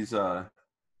have these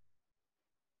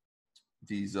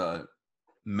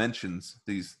mentions,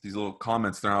 these little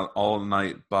comments throughout all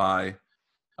night by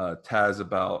Taz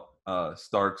about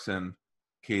Starks and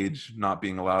Cage not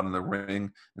being allowed in the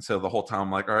ring. And so the whole time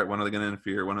I'm like, all right, when are they going to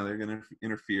interfere? When are they going to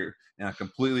interfere? And I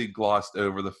completely glossed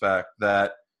over the fact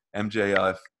that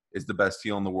MJF is the best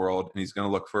heel in the world, and he's going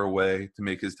to look for a way to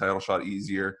make his title shot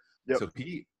easier. Yep. So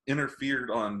he interfered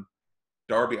on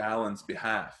Darby Allin's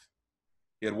behalf.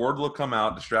 He had Wardlow come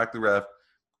out, distract the ref,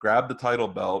 grab the title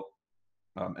belt,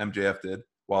 MJF did,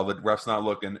 while the ref's not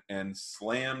looking, and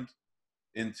slammed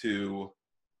into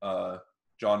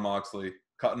Jon Moxley,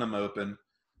 cutting him open.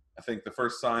 I think the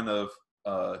first sign of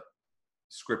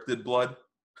scripted blood.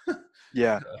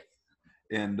 Yeah.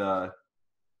 And I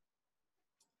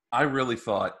really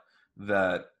thought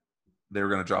that they were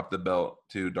going to drop the belt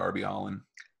to Darby Allin.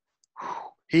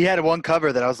 He had one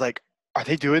cover that I was like, are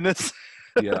they doing this?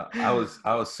 Yeah, I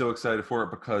was so excited for it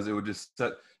because it would just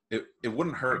set it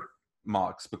wouldn't hurt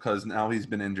Mox because now he's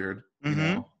been injured, you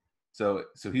know. So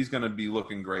he's going to be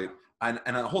looking great. And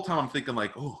the whole time I'm thinking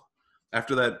like, oh,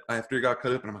 after he got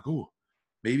cut open, I'm like, oh,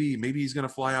 maybe he's going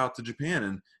to fly out to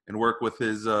Japan and work with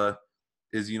his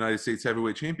United States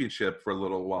Heavyweight Championship for a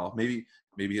little while. Maybe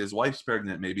his wife's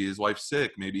pregnant. Maybe his wife's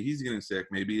sick. Maybe he's getting sick.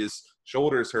 Maybe his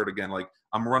shoulder's hurt again. Like,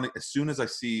 I'm running. As soon as I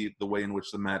see the way in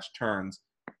which the match turns,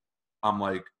 I'm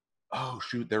like, oh,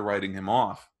 shoot, they're writing him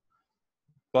off.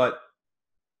 But,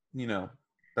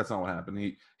 that's not what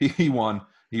happened. He won.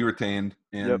 He retained.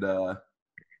 And,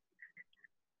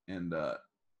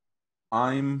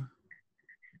 I'm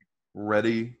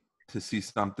ready to see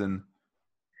something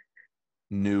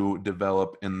new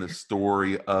develop in the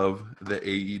story of the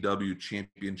AEW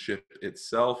Championship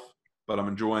itself, but I'm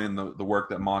enjoying the work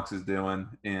that Mox is doing,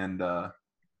 and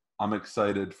I'm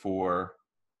excited for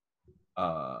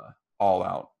All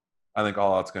Out. I think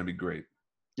All Out's going to be great.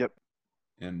 Yep.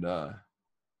 And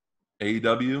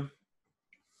AEW,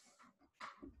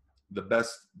 the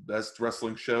best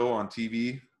wrestling show on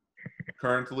TV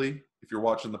currently, if you're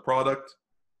watching the product,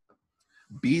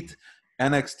 beat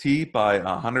NXT by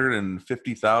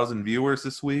 150,000 viewers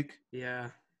this week. Yeah.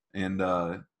 And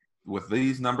with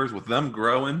these numbers, with them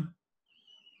growing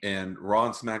and Raw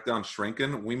and SmackDown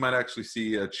shrinking, we might actually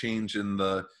see a change in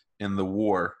the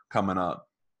war coming up.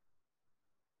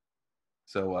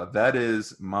 So that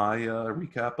is my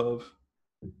recap of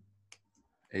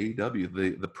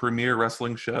AEW, the premier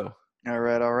wrestling show. All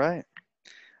right.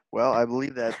 Well, I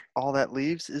believe that all that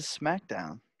leaves is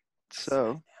SmackDown.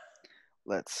 So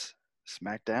let's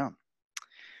SmackDown.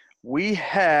 We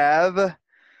have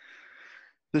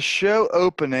the show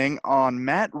opening on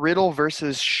Matt Riddle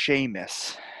versus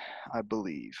Sheamus, I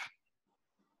believe.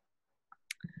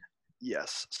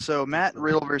 Yes. So Matt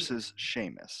Riddle versus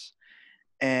Sheamus.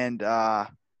 And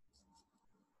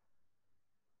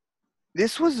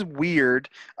this was weird.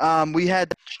 We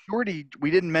had Shorty.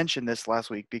 We didn't mention this last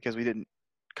week because we didn't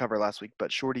cover last week,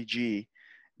 but Shorty G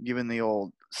giving the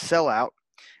old sellout.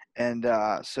 And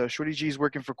so Shorty G is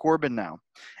working for Corbin now.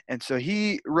 And so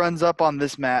he runs up on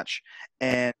this match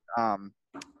and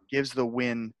gives the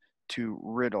win to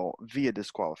Riddle via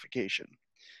disqualification.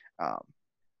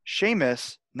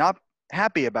 Sheamus, not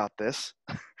happy about this,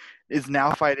 is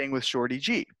now fighting with Shorty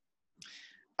G.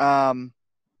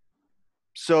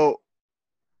 So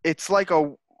it's like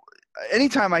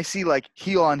anytime I see like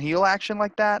heel on heel action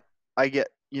like that, I get,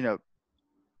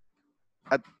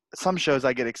 at some shows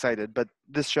I get excited, but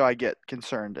this show I get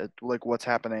concerned at like what's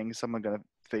happening. Someone going to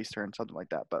face turn, something like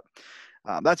that. But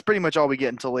that's pretty much all we get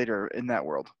until later in that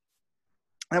world.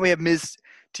 Then we have Miz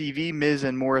TV, Miz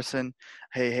and Morrison,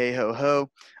 hey ho ho,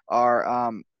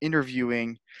 are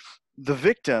interviewing the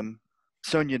victim,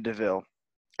 Sonya Deville,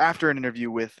 after an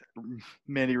interview with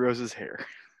Mandy Rose's hair,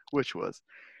 which was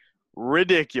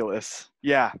ridiculous.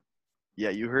 Yeah,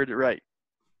 you heard it right.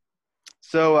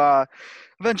 So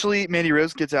eventually Mandy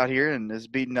Rose gets out here and is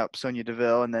beating up Sonya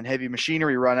Deville, and then Heavy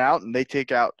Machinery run out and they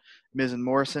take out Miz and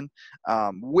Morrison,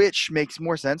 which makes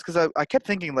more sense because I kept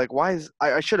thinking like, why is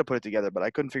I should have put it together, but I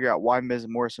couldn't figure out why Miz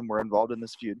and Morrison were involved in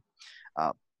this feud.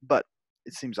 But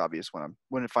it seems obvious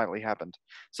when it finally happened.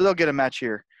 So they'll get a match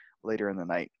here later in the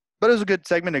night. But it was a good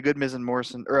segment, a good Miz and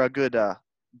Morrison, or a good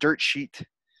dirt sheet.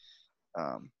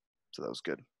 So that was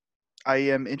good. I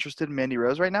am interested in Mandy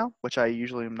Rose right now, which I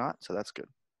usually am not, so that's good.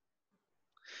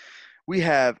 We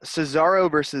have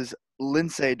Cesaro versus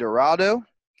Lince Dorado,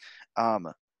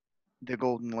 the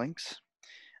Golden Links.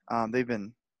 They've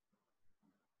been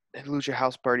Lucha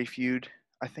House Party feud.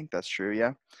 I think that's true,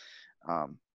 yeah.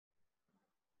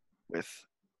 With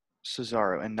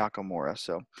Cesaro and Nakamura.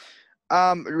 So,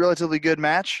 relatively good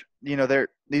match.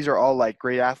 These are all like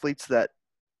great athletes that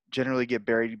generally get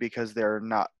buried because they're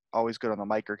not always good on the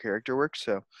mic or character work.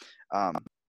 So,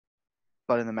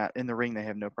 but in the ring they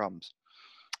have no problems.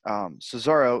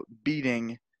 Cesaro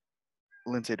beating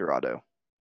Lince Dorado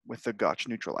with the Gotch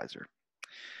neutralizer.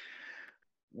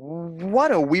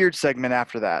 What a weird segment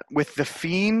after that with The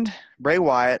Fiend, Bray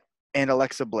Wyatt, and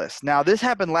Alexa Bliss. Now, this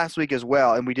happened last week as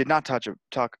well, and we did not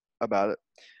talk about it.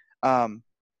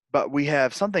 But we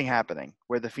have something happening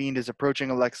where The Fiend is approaching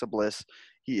Alexa Bliss.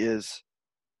 He is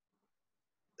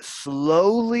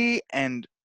slowly and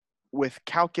with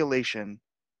calculation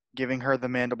giving her the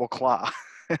mandible claw.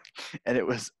 And it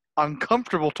was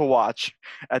uncomfortable to watch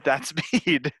at that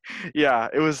speed. Yeah,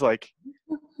 it was like,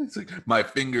 it's like my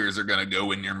fingers are gonna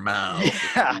go in your mouth.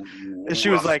 Yeah, and she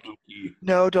was like,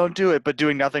 "No, don't do it," but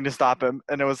doing nothing to stop him,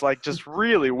 and it was like just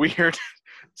really weird.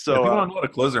 So people don't know how to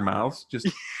close their mouths. Just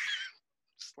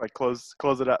like close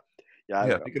it up. Yeah,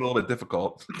 make it a little bit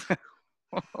difficult.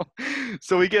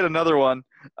 So we get another one,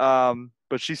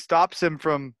 but she stops him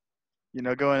from,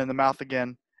 going in the mouth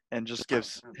again, and just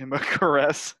gives him a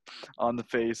caress on the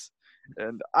face.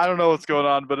 And I don't know what's going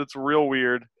on, but it's real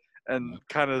weird and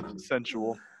kind of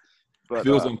sensual. But it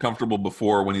feels uncomfortable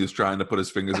before when he was trying to put his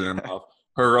fingers in her mouth.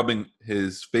 Her rubbing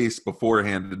his face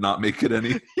beforehand did not make it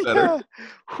any better. Yeah.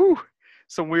 Whew.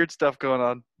 Some weird stuff going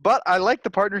on. But I like the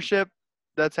partnership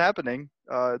that's happening.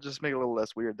 Just make it a little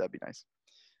less weird. That'd be nice.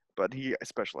 But he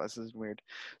specializes in weird.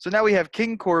 So now we have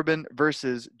King Corbin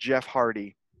versus Jeff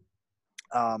Hardy.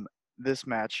 This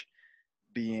match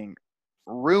being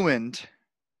ruined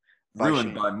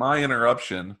by my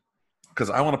interruption, because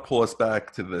I want to pull us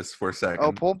back to this for a second.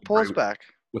 Oh, pull us back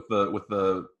with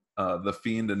the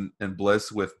Fiend and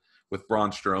Bliss with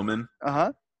Braun Strowman.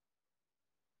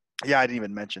 Yeah, I didn't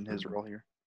even mention his role here.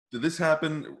 Did this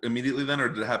happen immediately then, or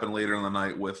did it happen later in the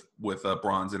night with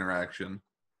Braun's interaction?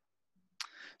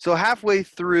 So halfway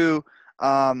through,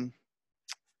 I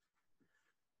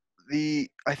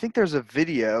think there's a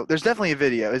video. There's definitely a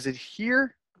video. Is it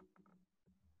here?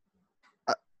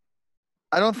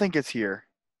 I don't think it's here.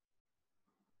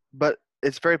 But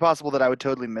it's very possible that I would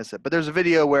totally miss it. But there's a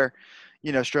video where,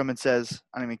 Strowman says,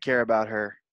 "I don't even care about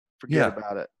her. Forget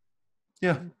about it."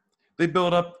 Yeah. They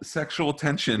build up sexual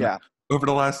tension over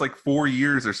the last 4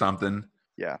 years or something.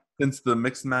 Yeah. Since the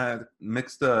mixed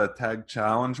tag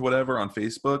challenge, whatever, on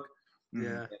Facebook.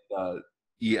 Yeah. And,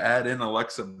 you add in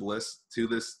Alexa Bliss to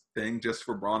this thing just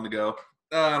for Braun to go,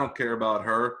 I don't care about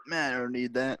her. Man, I don't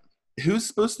need that. Who's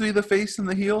supposed to be the face and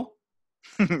the heel?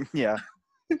 Yeah.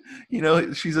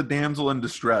 She's a damsel in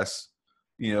distress.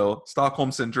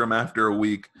 Stockholm syndrome after a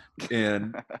week.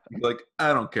 And you're like,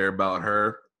 I don't care about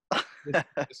her.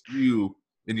 Just you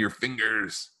and your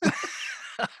fingers.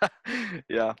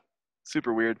 Yeah.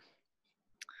 Super weird.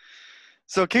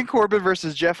 So King Corbin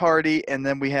versus Jeff Hardy, and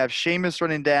then we have Sheamus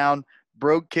running down.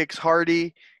 Brogue kicks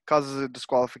Hardy, causes a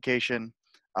disqualification,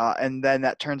 and then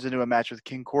that turns into a match with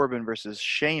King Corbin versus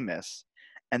Sheamus.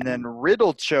 And then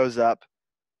Riddle shows up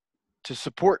to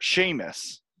support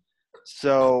Sheamus.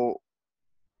 So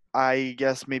I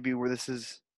guess maybe where this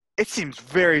is – it seems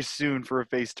very soon for a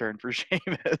face turn for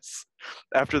Sheamus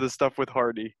after the stuff with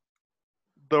Hardy.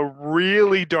 The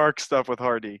really dark stuff with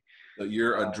Hardy. So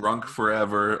you're a drunk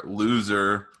forever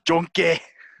loser. Junkie.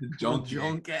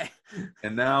 Junkie.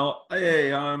 And now,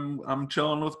 hey, I'm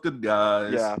chilling with good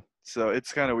guys. Yeah, so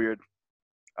it's kind of weird.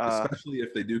 Especially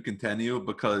if they do continue,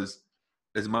 because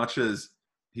as much as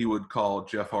he would call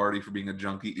Jeff Hardy for being a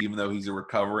junkie, even though he's a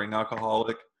recovering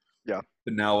alcoholic. Yeah.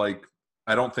 But now, like,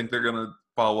 I don't think they're going to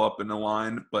follow up in the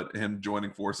line, but him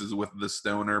joining forces with the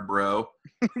stoner bro.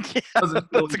 Yeah, that's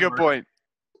a good point.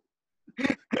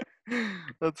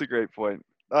 That's a great point.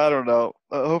 I don't know.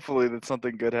 Hopefully that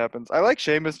something good happens. I like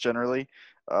Sheamus generally.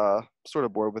 Sort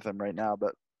of bored with him right now,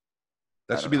 but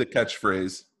that should be the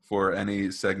catchphrase for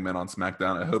any segment on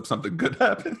SmackDown. I hope something good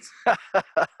happens.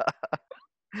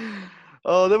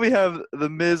 Oh, then we have The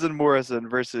Miz and Morrison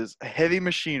versus Heavy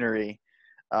Machinery.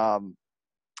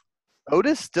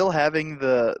 Otis still having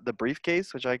the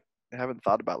briefcase, which I haven't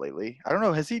thought about lately. I don't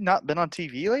know. Has he not been on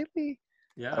TV lately?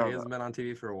 Yeah, he hasn't been on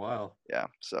TV for a while. Yeah,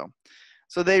 so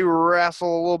they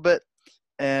wrestle a little bit,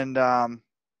 and I'm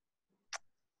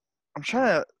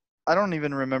trying to. I don't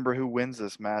even remember who wins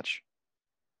this match,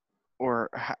 or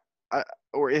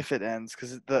if it ends,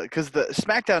 because the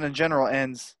SmackDown in general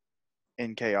ends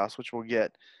in chaos, which we'll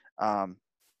get. It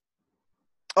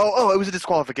was a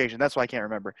disqualification. That's why I can't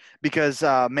remember, because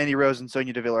Mandy Rose and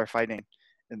Sonya Deville are fighting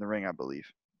in the ring, I believe.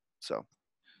 So,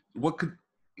 what could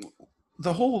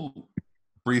the whole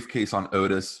briefcase on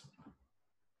Otis?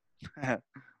 I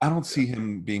don't see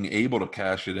him being able to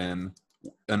cash it in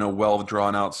a well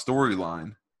drawn out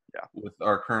storyline. Yeah. With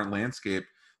our current landscape,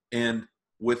 and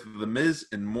with The Miz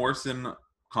and Morrison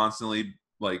constantly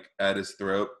like at his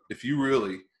throat. If you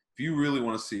really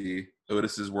want to see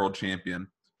Otis as world champion,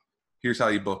 here's how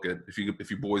you book it. If you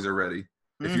boys are ready,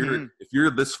 if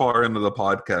you're this far into the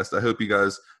podcast, I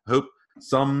hope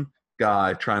some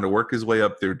guy trying to work his way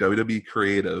up through WWE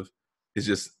creative is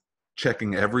just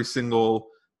checking every single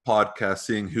podcast,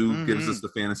 seeing who gives us the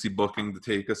fantasy booking to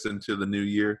take us into the new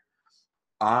year.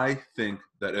 I think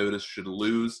that Otis should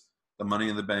lose the Money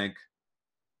in the Bank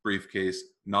briefcase,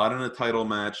 not in a title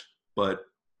match, but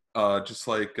just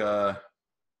like who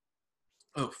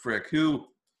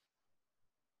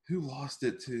lost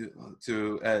it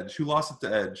to Edge? Who lost it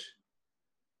to Edge?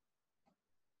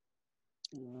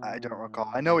 I don't recall.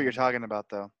 I know what you're talking about,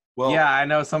 though. Well, yeah, I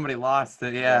know somebody lost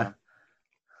it. Yeah.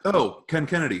 Oh, Ken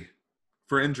Kennedy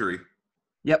for injury.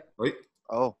 Yep. Right.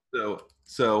 Oh.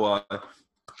 So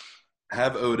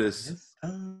have Otis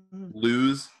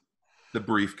lose the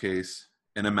briefcase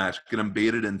in a match, get him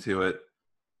baited into it.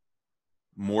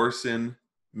 Morrison,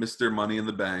 Mr. Money in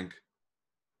the Bank,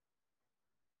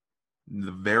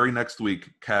 the very next week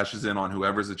cashes in on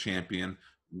whoever's the champion,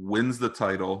 wins the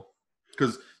title.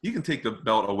 Because you can take the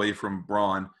belt away from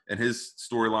Braun, and his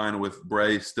storyline with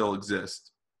Bray still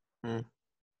exists.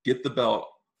 Get the belt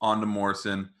onto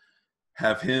Morrison,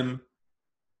 have him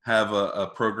have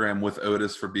a program with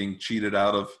Otis for being cheated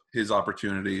out of his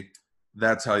opportunity.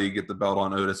 That's how you get the belt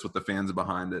on Otis with the fans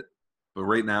behind it. But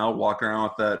right now, walking around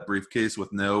with that briefcase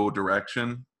with no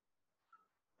direction.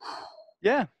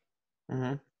 Yeah.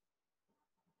 Mm-hmm.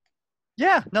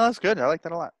 Yeah, no, that's good. I like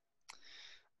that a lot.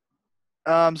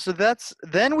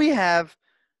 Then we have,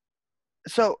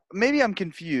 so maybe I'm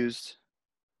confused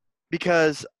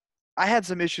because I had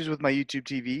some issues with my YouTube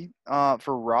TV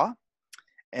for Raw,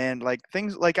 and like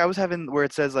things like I was having where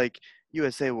it says like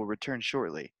USA will return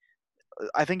shortly.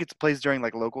 I think it plays during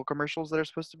like local commercials that are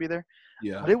supposed to be there.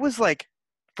 Yeah. But it was like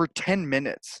for 10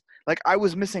 minutes. Like I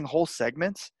was missing whole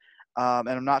segments, and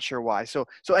I'm not sure why. So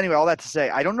anyway, all that to say,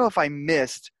 I don't know if I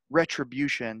missed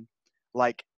Retribution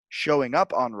like showing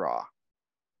up on Raw.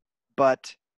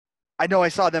 But I know I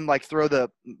saw them like throw the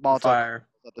Molotov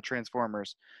at the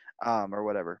Transformers, or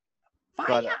whatever.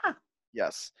 Fire! But,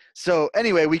 yes. So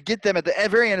anyway, we get them at the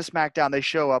very end of SmackDown. They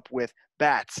show up with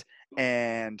bats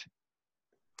and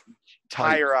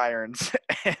tire irons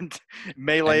and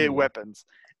melee weapons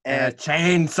and a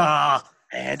chainsaw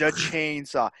and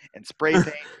spray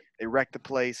paint. They wreck the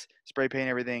place, spray paint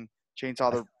everything,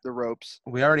 chainsaw the ropes.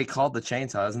 We already called the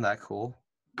chainsaw. Isn't that cool?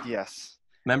 Yes.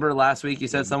 Remember last week you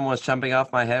said someone was jumping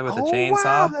off my head with a chainsaw?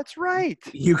 Wow, that's right.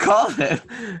 You called it.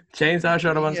 Chainsaw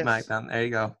showed up on SmackDown. There you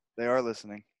go. They are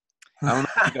listening. I don't know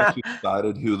if you actually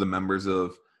decided who the members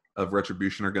of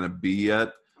Retribution are going to be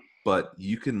yet, but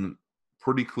you can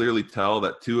pretty clearly tell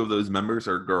that two of those members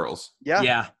are girls. Yeah.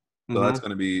 Yeah. So that's going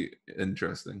to be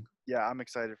interesting. Yeah, I'm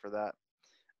excited for that.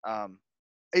 I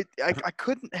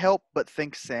couldn't help but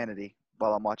think Sanity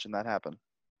while I'm watching that happen.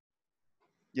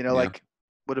 like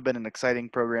would have been an exciting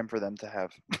program for them to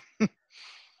have.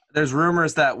 There's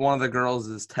rumors that one of the girls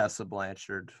is Tessa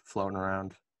Blanchard floating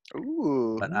around.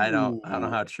 Ooh. But I don't know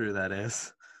how true that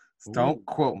is. So don't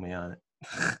quote me on it.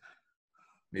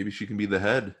 Maybe she can be the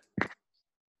head.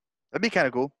 That'd be kind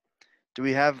of cool.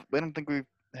 I don't think we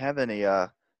have any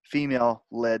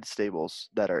female-led stables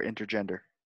that are intergender.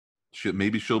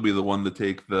 Maybe she'll be the one to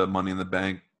take the Money in the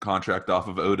Bank contract off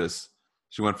of Otis.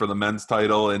 She went for the men's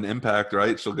title in Impact,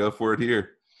 right? She'll go for it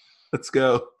here. Let's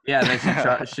go. Yeah,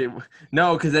 then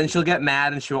no, because then she'll get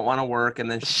mad and she won't want to work,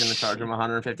 and then she's going to charge them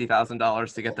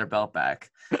 $150,000 to get their belt back.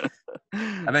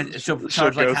 I bet she'll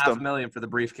charge like $500,000 for the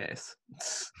briefcase.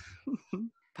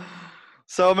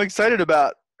 So I'm excited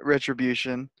about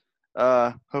Retribution.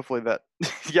 Hopefully that,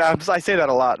 I say that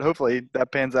a lot. Hopefully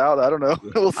that pans out. I don't know.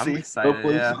 We'll see. I'm excited.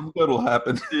 Hopefully something good will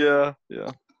happen. Yeah.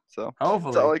 So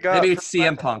hopefully, that's all I got. Maybe it's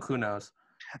CM Punk. Who knows?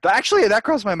 Actually, that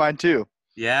crossed my mind too.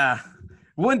 Yeah.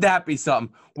 Wouldn't that be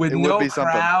something? With no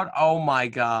crowd? Oh, my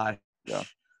God. Yeah.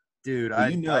 Dude,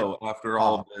 after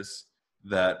all of this,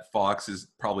 that Fox is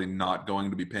probably not going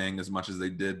to be paying as much as they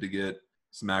did to get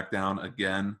SmackDown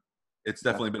again. It's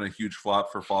definitely been a huge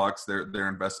flop for Fox, their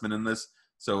investment in this.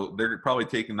 So they're probably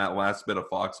taking that last bit of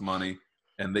Fox money,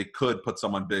 and they could put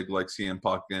someone big like CM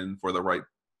Punk in for the right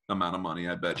amount of money,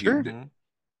 I bet. Sure.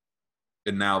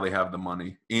 And now they have the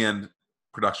money. And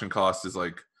production cost is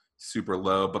like super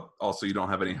low, but also you don't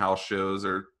have any house shows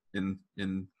or in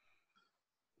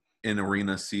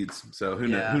arena seats. So who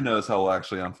knows how it'll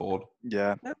actually unfold.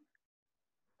 Yeah. Yep.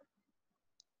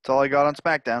 That's all I got on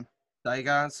SmackDown.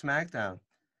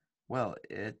 Well,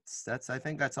 I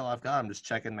think that's all I've got. I'm just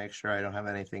checking, make sure I don't have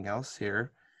anything else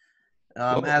here.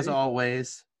 As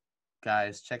always,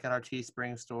 guys, check out our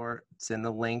Teespring store. It's in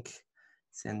the link.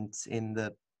 It's in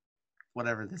the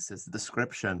whatever this is, the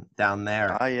description down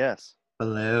there. Yes.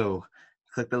 Below.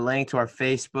 Click the link to our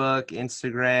Facebook,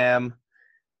 Instagram,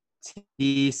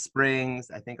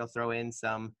 Teesprings. I think I'll throw in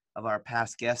some of our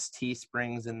past guest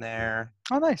Teesprings in there.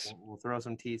 Oh, nice. We'll throw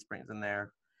some Teesprings in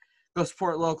there. Go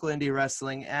support local indie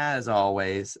wrestling as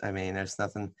always. I mean, there's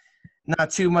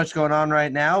not too much going on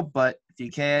right now, but if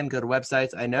you can, go to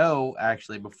websites. I know,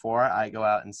 actually, before I go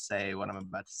out and say what I'm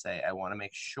about to say, I want to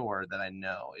make sure that I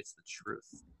know it's the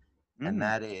truth. And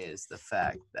that is the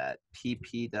fact that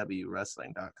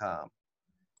ppwwrestling.com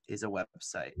is a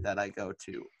website that I go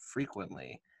to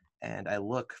frequently, and I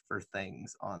look for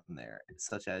things on there,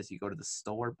 such as you go to the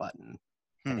store button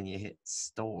and you hit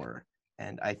store,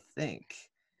 and I think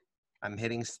I'm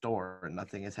hitting store and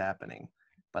nothing is happening,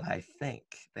 but I think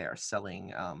they are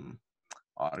selling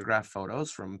autograph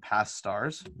photos from past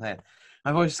stars. Man,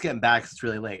 my voice is getting back because it's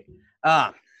really late.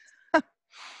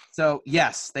 So,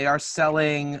 yes, they are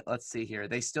selling, let's see here.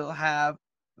 They still have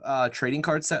trading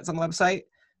card sets on the website.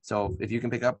 So if you can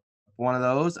pick up one of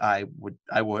those, I would.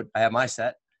 I have my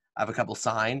set. I have a couple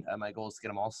signed. My goal is to get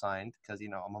them all signed because,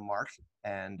 I'm a mark.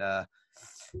 And,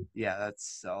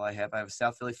 that's all I have. I have a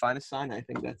South Philly Finest sign. I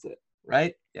think that's it.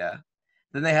 Right? Yeah.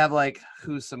 Then they have,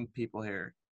 who's some people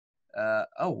here?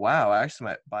 Oh, wow. I actually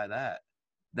might buy that.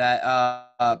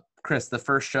 That, Chris, the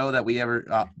first show that we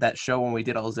ever that show when we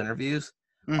did all those interviews,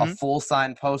 a full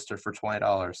signed poster for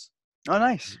 $20. Oh,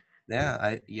 nice.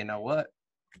 Yeah, you know what?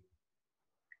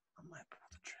 I might pull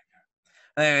the trigger.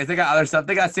 Anyways, they got other stuff.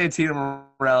 They got Santino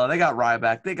Marella. They got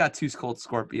Ryback. They got Too Cold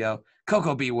Scorpio,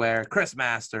 Coco Beware, Chris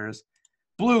Masters,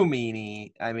 Blue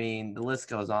Meanie. I mean, the list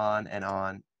goes on and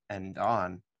on and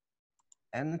on.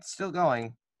 And it's still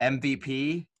going.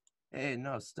 MVP. Hey,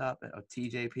 no, stop it. Oh,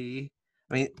 TJP.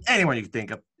 I mean, anyone you can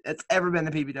think of. It's ever been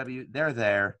the PPW. They're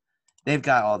there. They've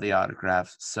got all the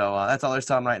autographs. So that's all they're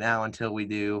selling right now until we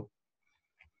do,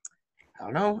 I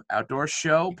don't know, outdoor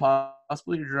show,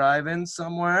 possibly drive-in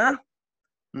somewhere.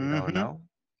 You don't know.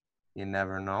 You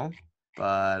never know.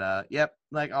 But, yep,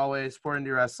 like always, support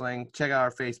indie wrestling. Check out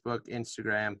our Facebook,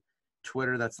 Instagram,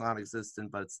 Twitter. That's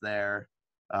non-existent, but it's there.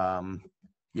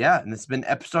 Yeah, and it's been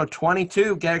episode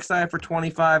 22. Get excited for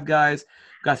 25, guys.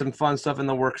 Got some fun stuff in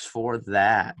the works for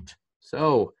that.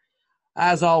 So,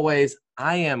 as always,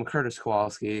 I am Curtis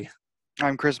Kowalski.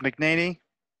 I'm Chris McNaney.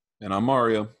 And I'm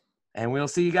Mario. And we'll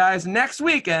see you guys next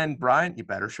weekend. Brian, you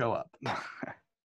better show up.